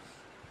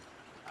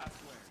 I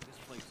swear, this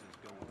place is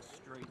going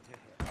straight to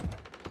hell.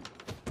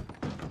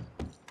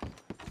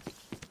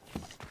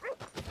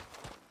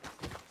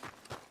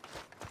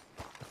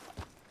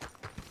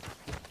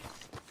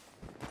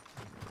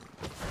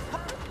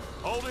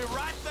 Hold it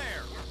right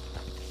there.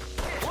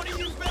 What are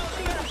you fellas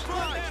gonna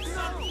front that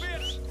son of a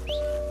bitch?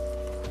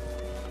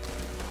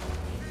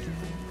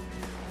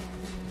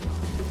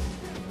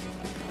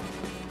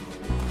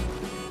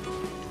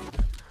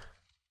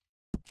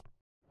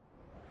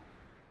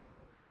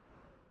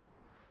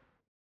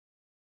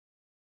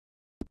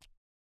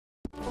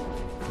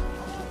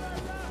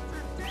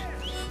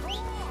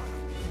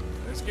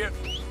 Let's get...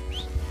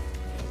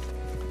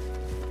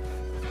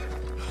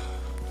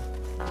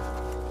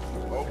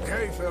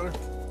 Okay, fella.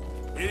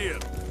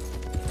 Idiot.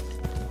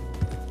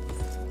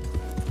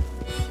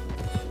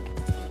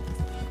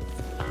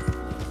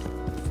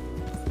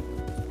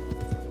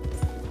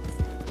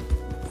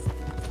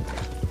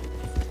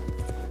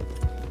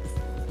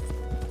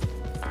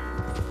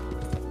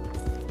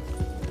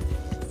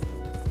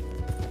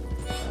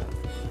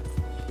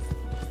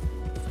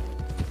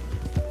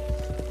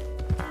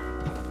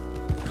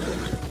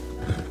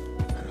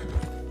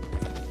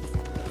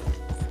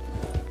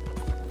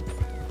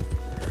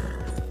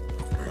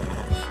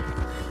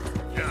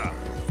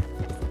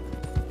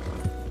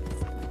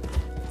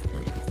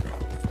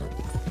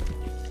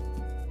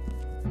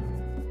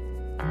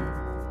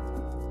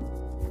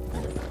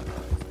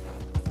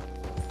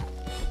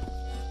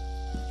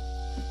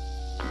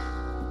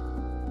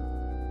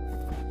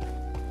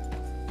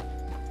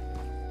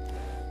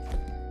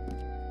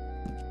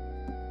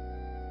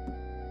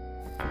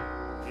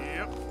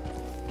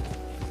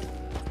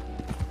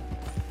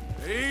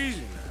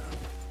 Easy now.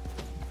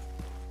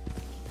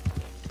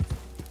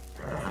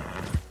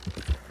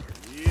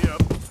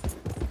 Yep.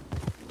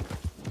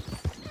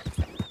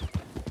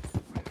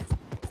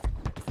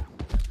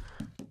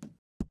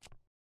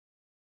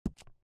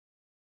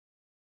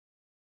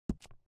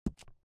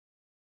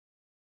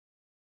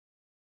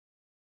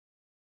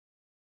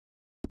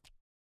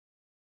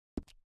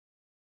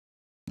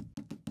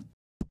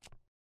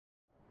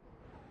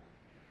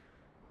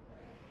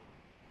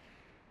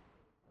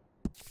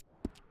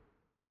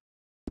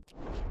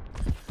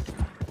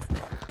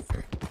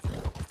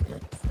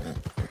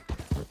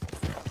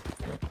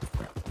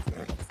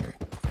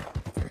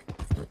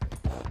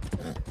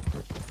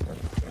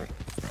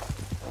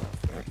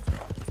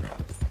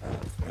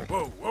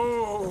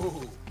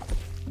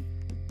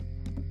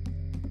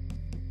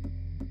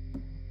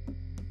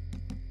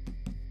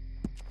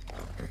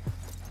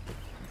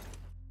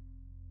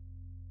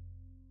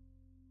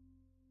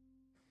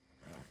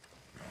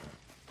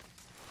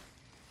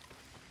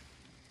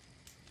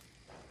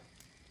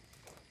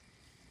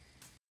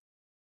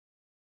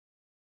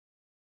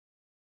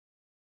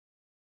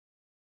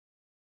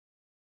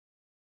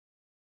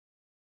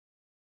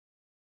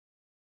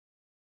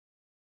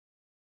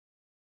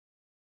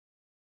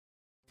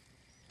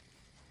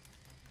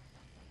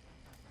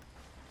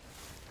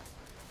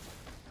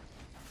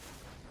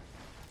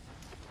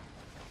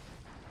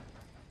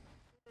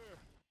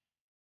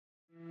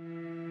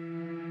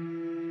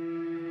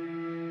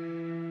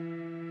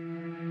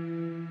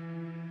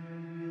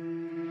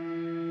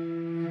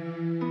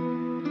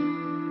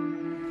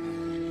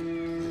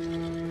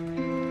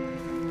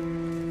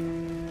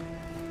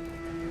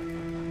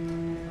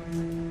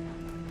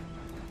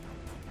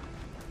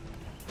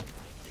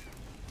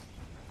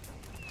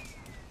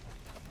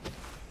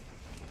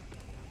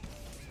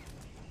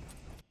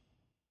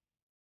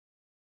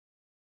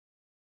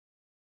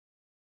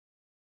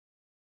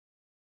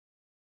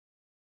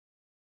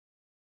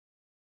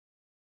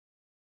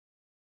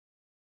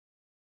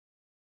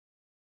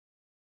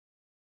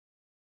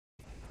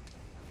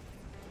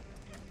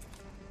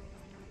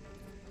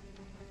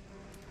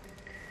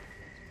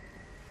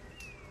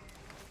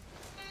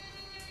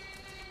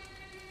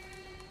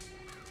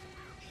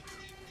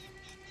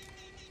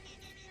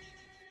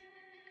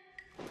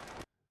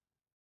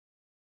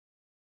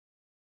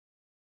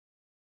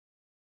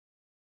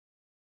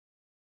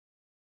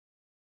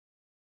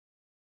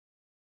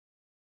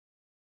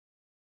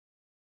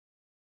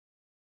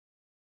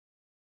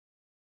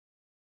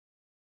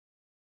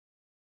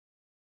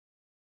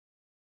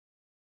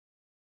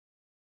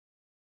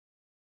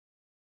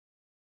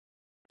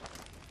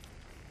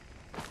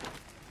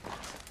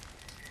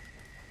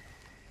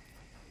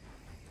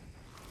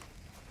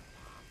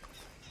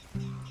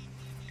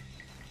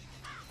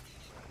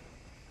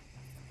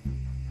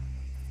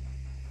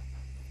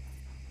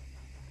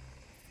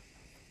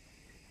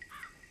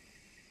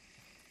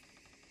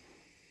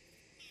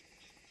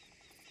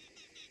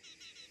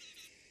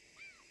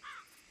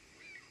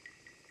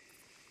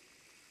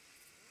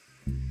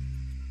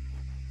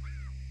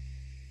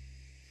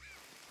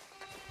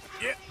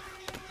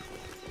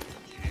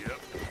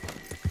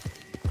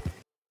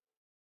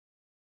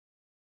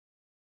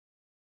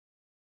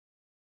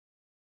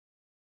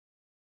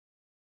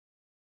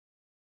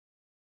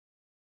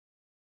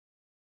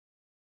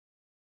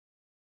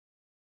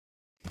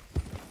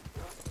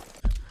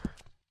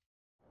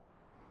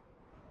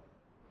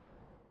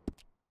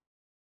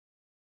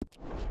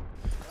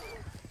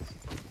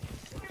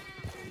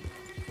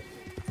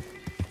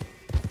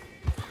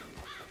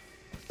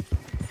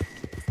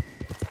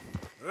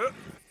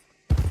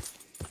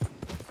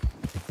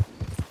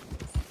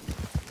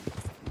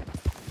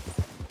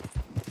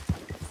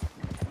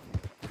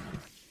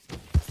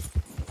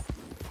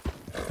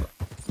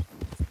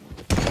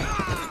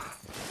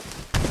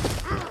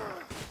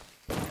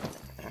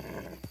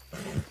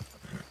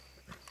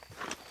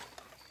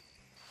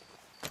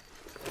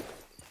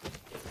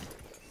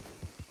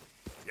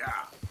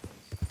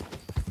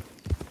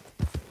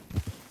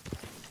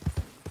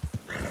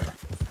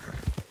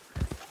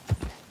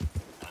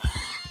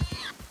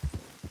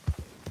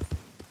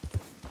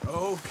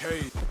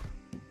 Okay.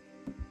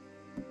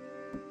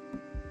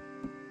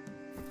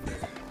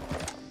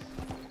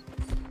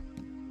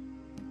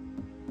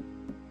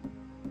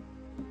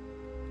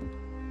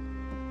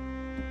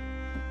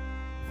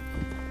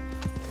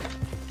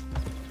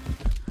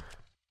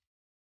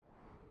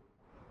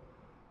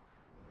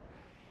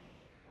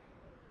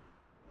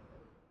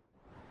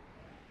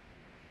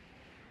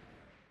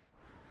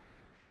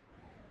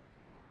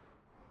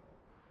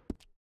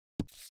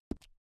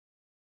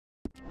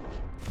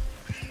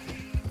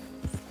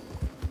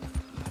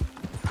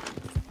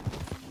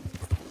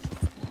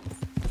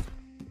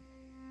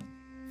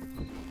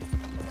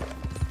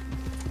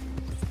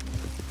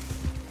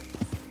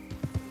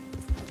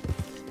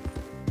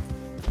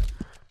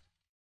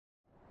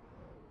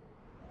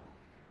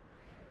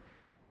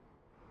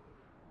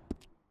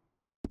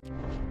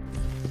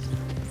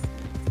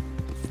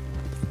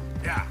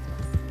 Yeah.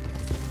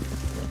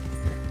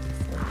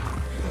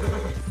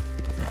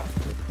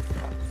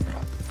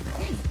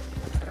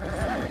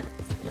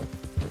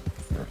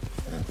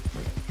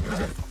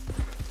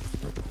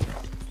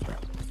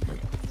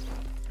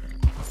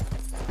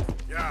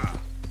 Yeah.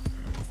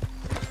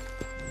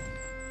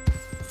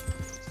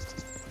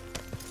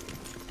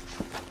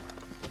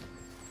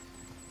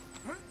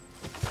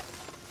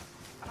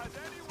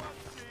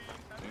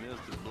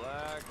 Mr.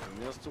 Black and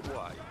Mr.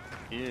 White.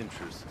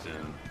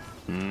 Interesting.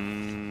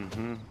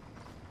 Mm-hmm.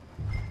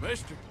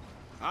 Mister,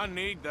 I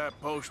need that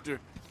poster.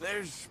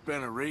 There's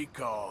been a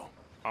recall.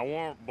 I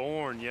weren't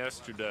born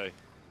yesterday.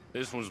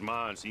 This one's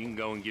mine, so you can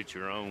go and get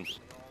your own.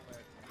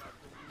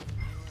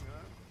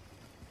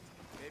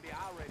 Maybe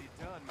I already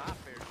done my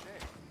fair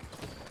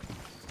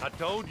share. I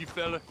told you,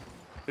 fella.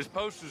 This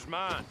poster's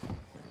mine.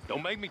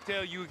 Don't make me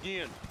tell you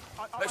again.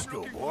 Let's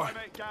go, boy.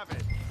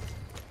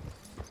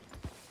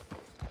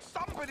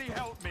 Somebody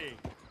help me!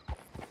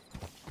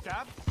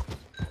 Gav?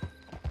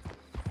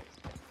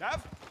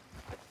 Gav?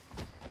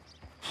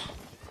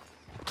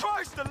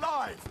 Christ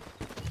alive!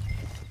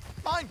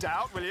 Find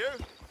out, will you?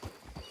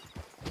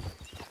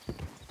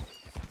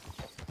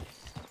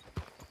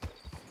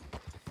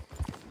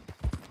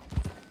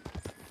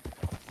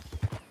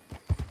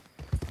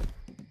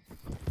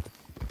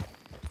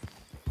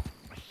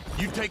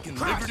 You taking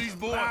liberties,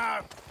 boy?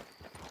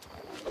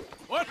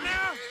 What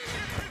now?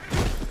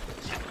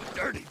 You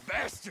dirty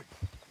bastard!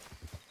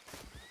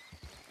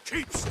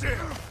 Keep still!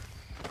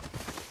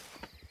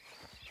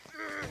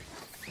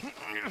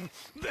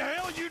 The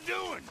hell you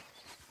doing?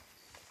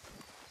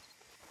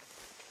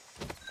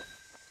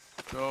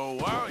 So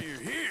while you're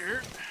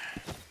here...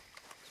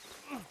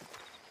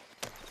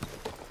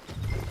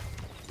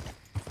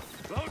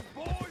 Those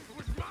boys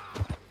was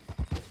mine!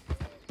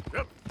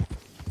 Yep.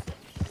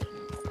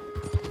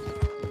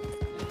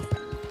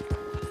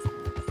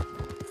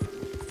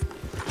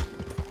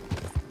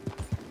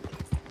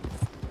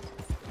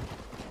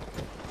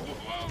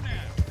 Whoa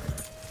now!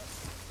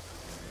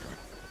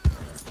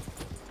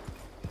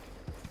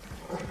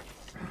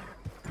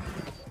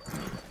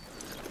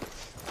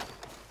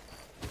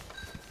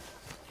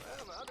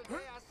 Well, the other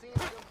day I seen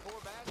some poor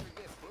bastard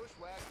get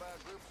bushwhacked by a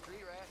group of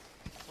street rats.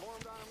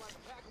 Swarmed on him like a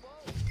pack of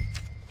wolves.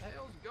 What the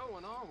hell's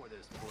going on with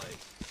this place?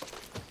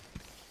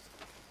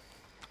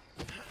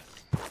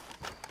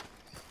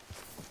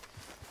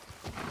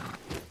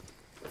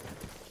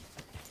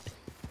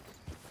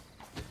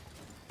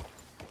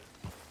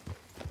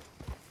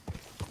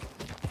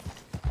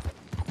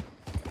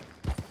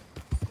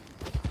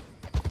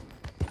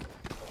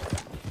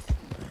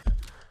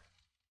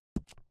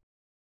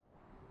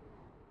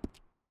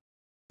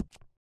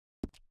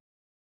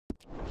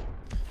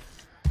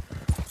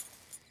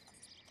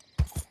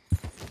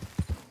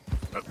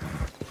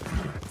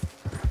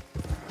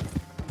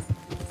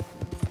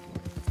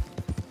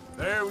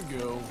 There we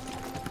go.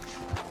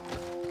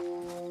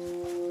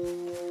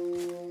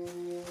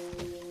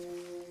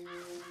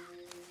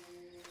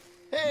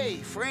 Hey,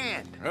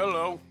 friend.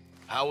 Hello.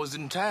 How was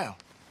it in town?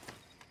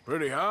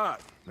 Pretty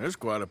hot. There's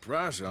quite a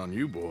price on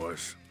you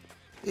boys.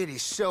 It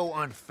is so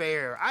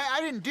unfair. I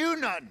didn't do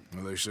nothing.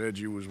 Well, they said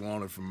you was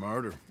wanted for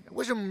murder. It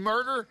wasn't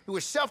murder. It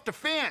was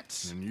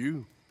self-defense. And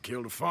you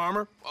killed a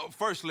farmer? Well,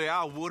 firstly,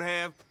 I would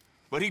have,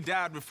 but he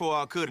died before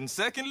I could. And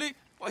secondly,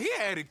 well, he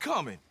had it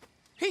coming.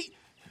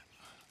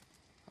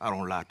 I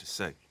don't like to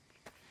say.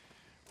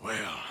 Well...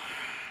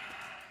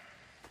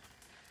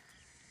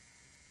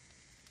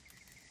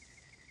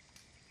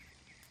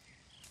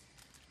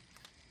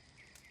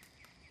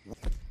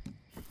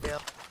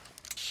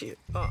 Shit.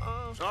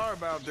 Sorry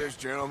about this,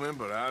 gentlemen,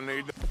 but I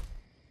need the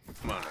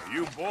money.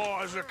 You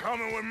boys are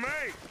coming with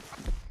me.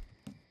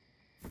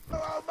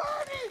 Oh,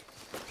 Marty!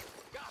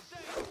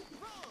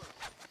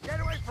 Get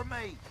away from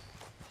me!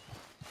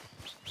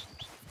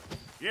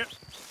 Yep.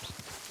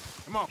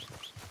 Come on.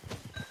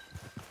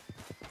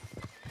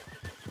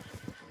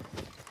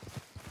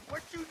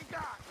 What you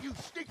got, you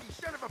sneaky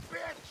son of a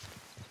bitch?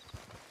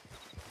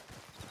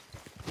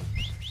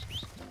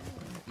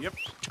 Yep.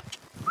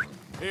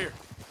 Here.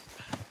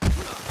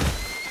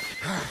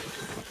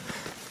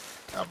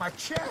 My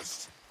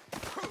chest.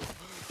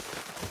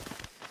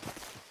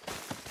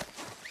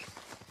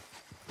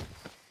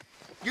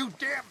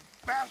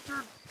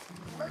 bastard!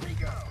 Let me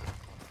go!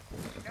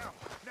 No,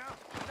 no,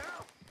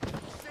 no!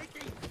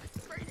 Sneaky,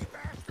 greedy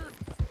bastard!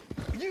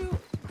 You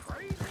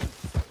crazy?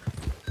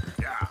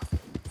 Yeah.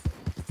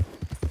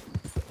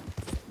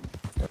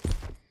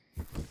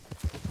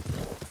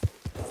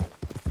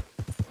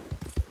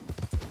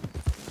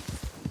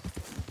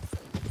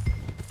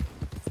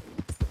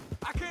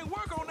 I can't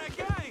work on that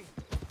gang.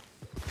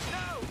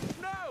 No,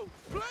 no,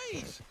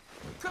 please.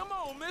 Come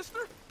on,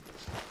 mister.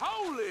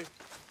 Holy.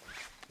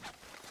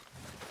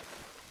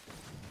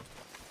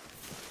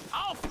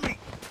 Off me!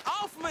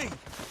 Off me!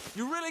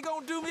 You really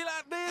gonna do me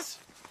like this?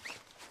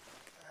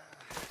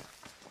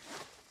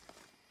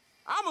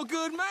 I'm a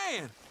good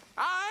man.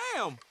 I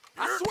am.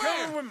 I You're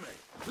swear. coming with me.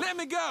 Let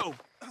me go.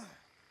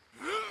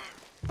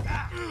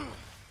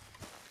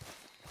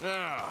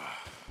 Now,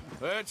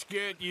 let's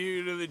get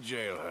you to the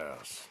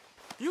jailhouse.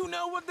 You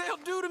know what they'll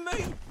do to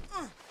me?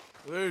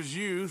 There's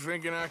you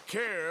thinking I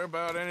care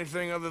about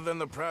anything other than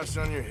the price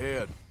on your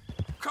head.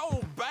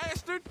 Cold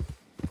bastard.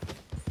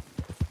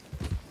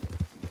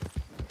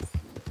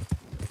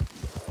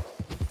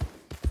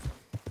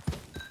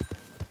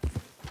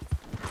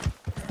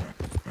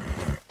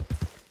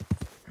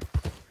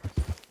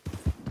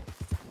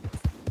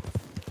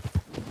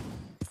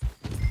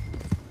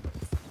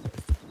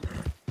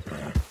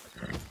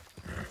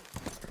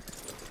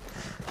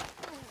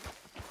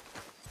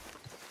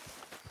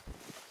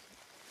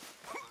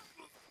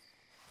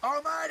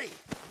 Almighty!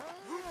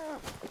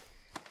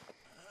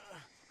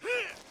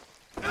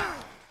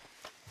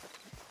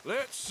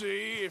 Let's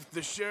see if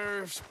the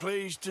sheriff's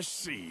pleased to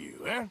see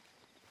you, eh?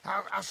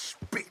 I'll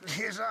spit in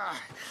his eye,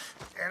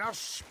 and I'll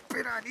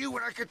spit on you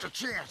when I get the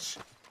chance.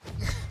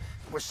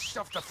 With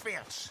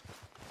self-defense.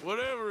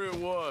 Whatever it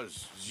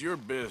was, is your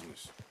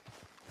business.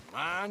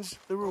 Mine's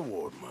the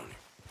reward money.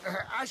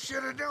 I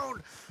should have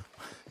known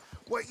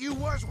what you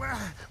was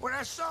when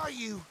I saw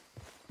you.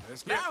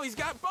 Now he's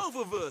got both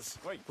of us.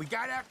 Wait. We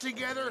got out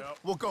together,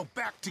 we'll go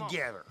back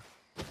together.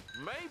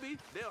 Maybe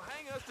they'll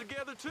hang us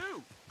together,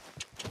 too.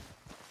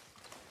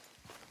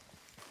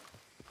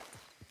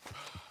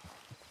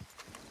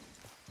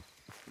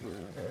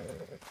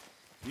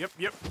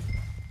 Yep.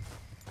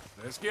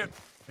 Let's get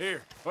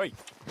here. Wait.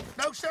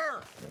 No,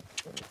 sir!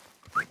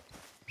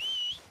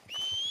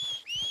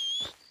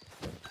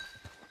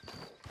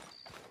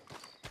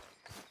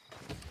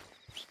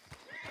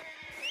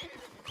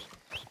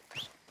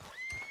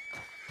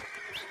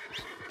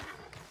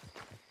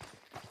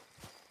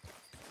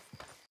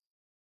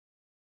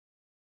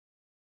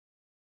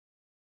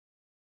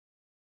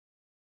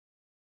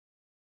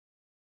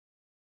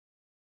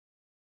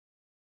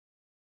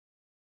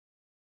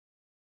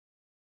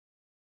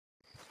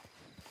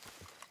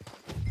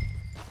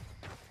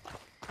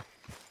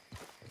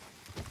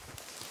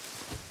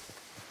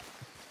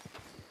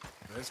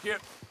 Let's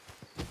get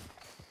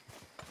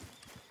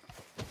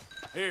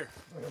here.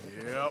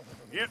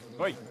 Yep.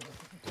 Wait.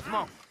 Come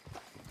on.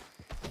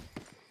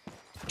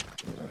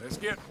 Let's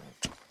get.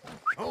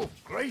 Oh,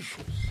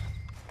 gracious.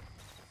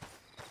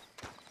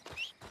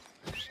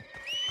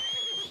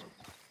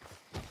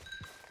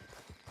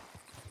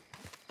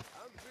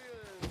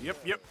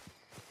 Yep.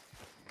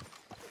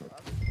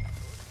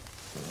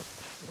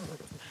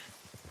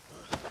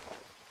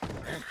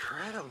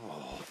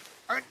 Incredible.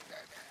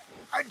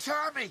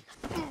 Tommy!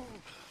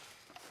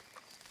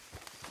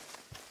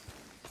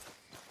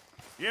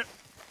 Yep.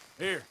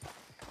 Here.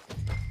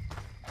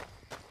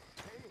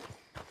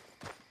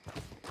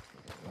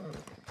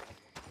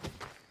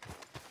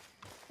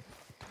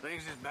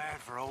 Things is bad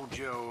for old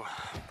Joe.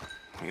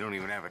 You don't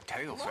even have a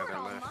tail feather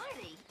Lord left.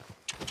 Almighty.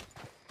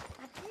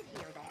 I did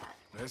hear that.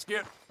 Let's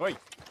get. Wait.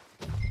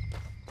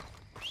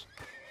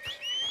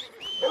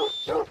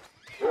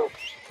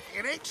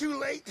 It ain't too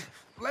late.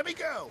 Let me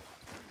go.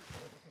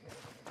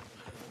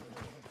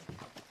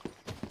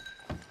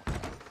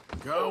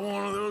 Got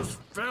one of those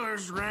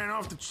fellers ran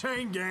off the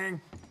chain gang.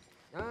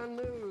 I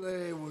knew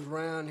they was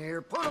round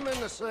here. Put them in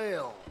the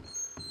cell.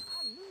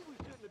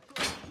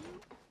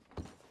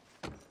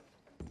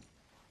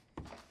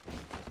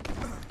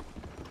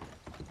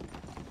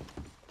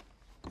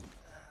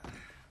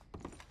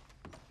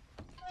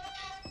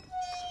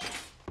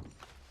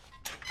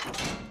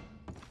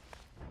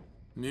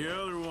 The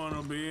other one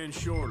will be in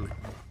shortly.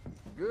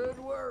 Good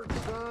work,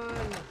 son.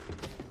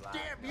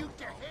 Damn you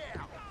to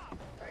hell!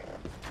 Hey,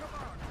 come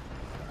on.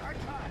 Our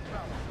time,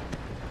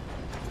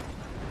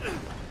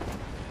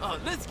 fella.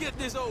 Let's get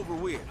this over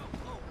with.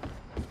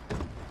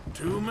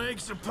 Two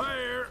makes a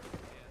pair.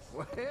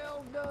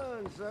 Well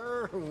done,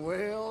 sir.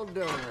 Well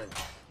done.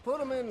 Put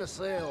them in the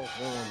cell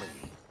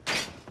for me.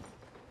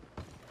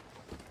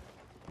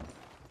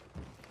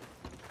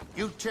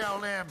 You tell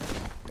them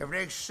if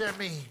they send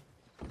me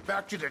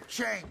back to the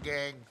chain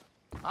gang,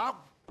 I'll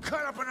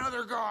cut up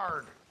another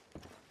guard.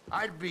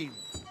 I'd be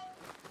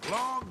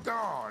long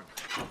gone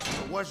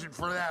if it wasn't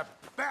for that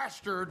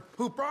bastard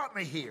who brought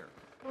me here.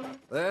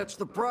 That's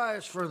the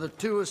price for the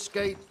two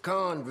escaped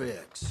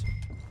convicts.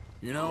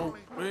 You know,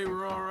 they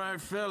were all right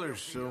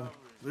fellers, so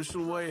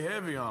this'll weigh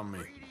heavy on me.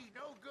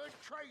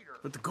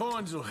 But the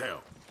coins will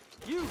help.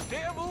 You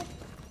devil!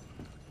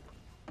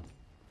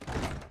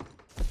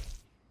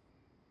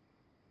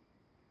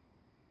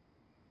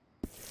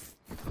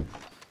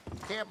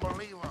 Can't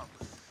believe I'm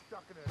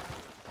stuck in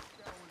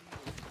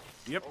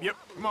a... Yep,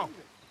 come on.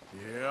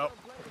 Yep.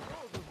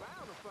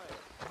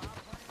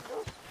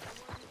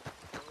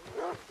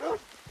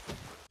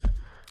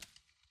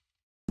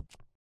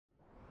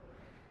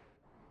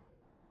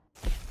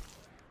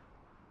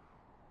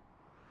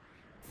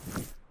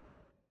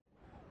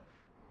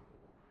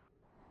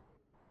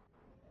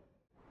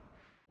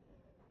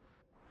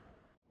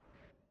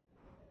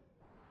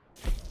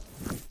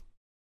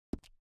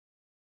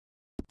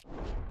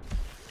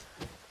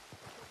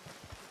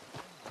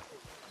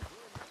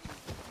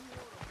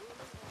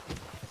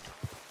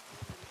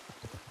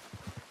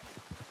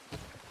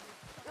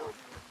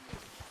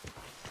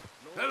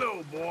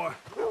 Hello, boy.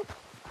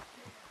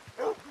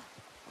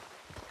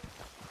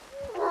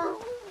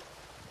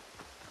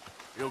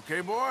 You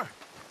okay, boy?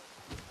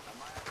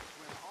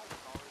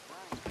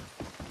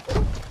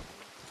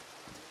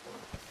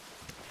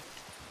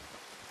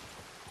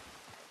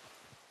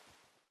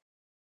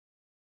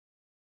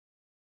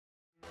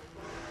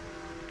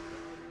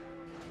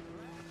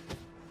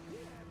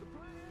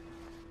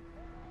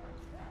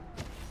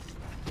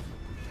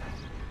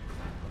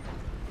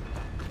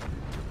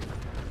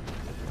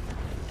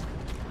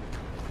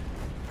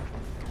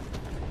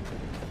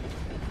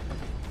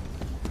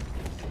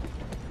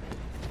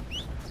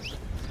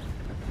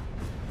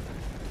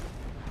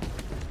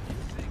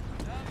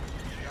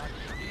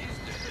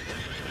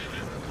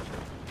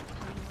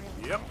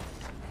 Yep.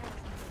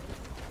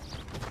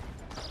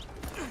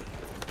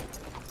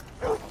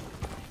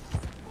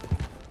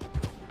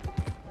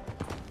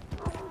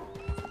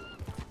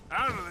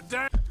 Out of the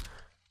damn...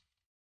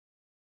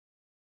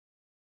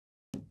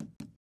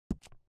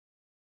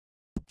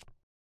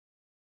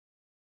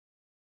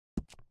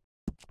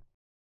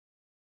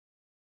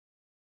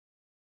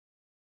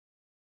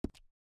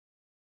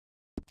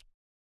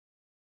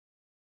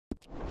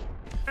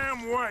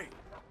 damn way.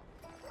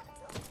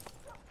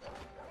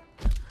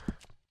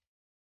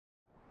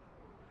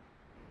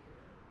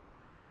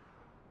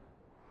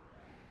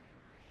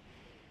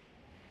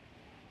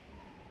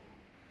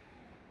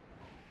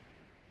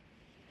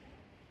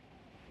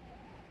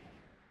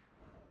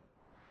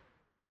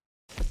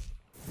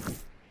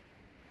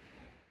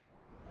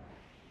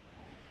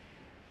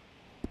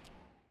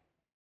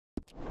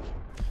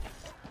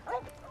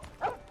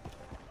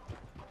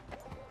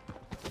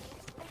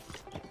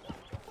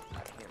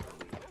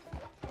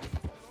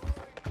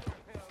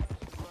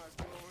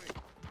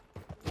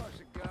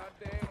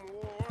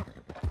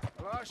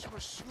 Lost my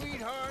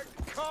sweetheart,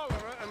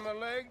 cholera, and my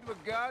leg to a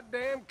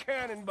goddamn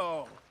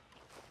cannonball.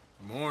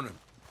 Morning.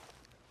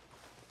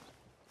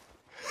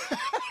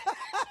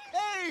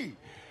 Hey!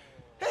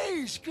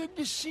 Hey, it's good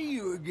to see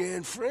you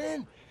again,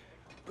 friend.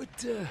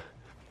 But, man,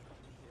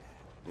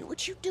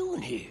 what you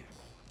doing here?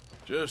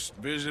 Just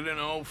visiting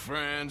old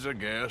friends, I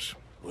guess.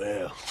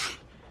 Well,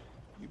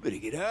 you better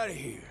get out of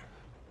here.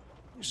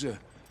 There's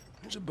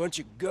a bunch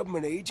of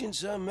government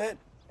agents I met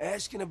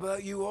asking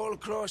about you all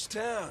across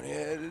town.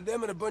 Yeah,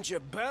 them and a bunch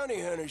of bounty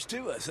hunters,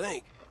 too, I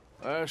think.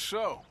 That's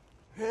so.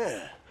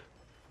 Yeah.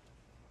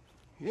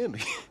 Yeah,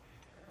 but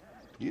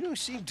you don't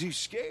seem too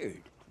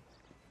scared.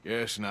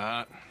 Guess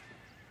not.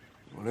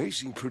 Well, they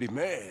seem pretty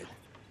mad.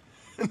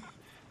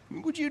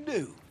 What'd you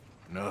do?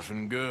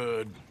 Nothing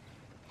good.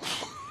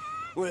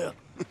 Well,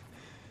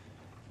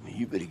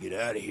 you better get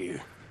out of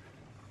here.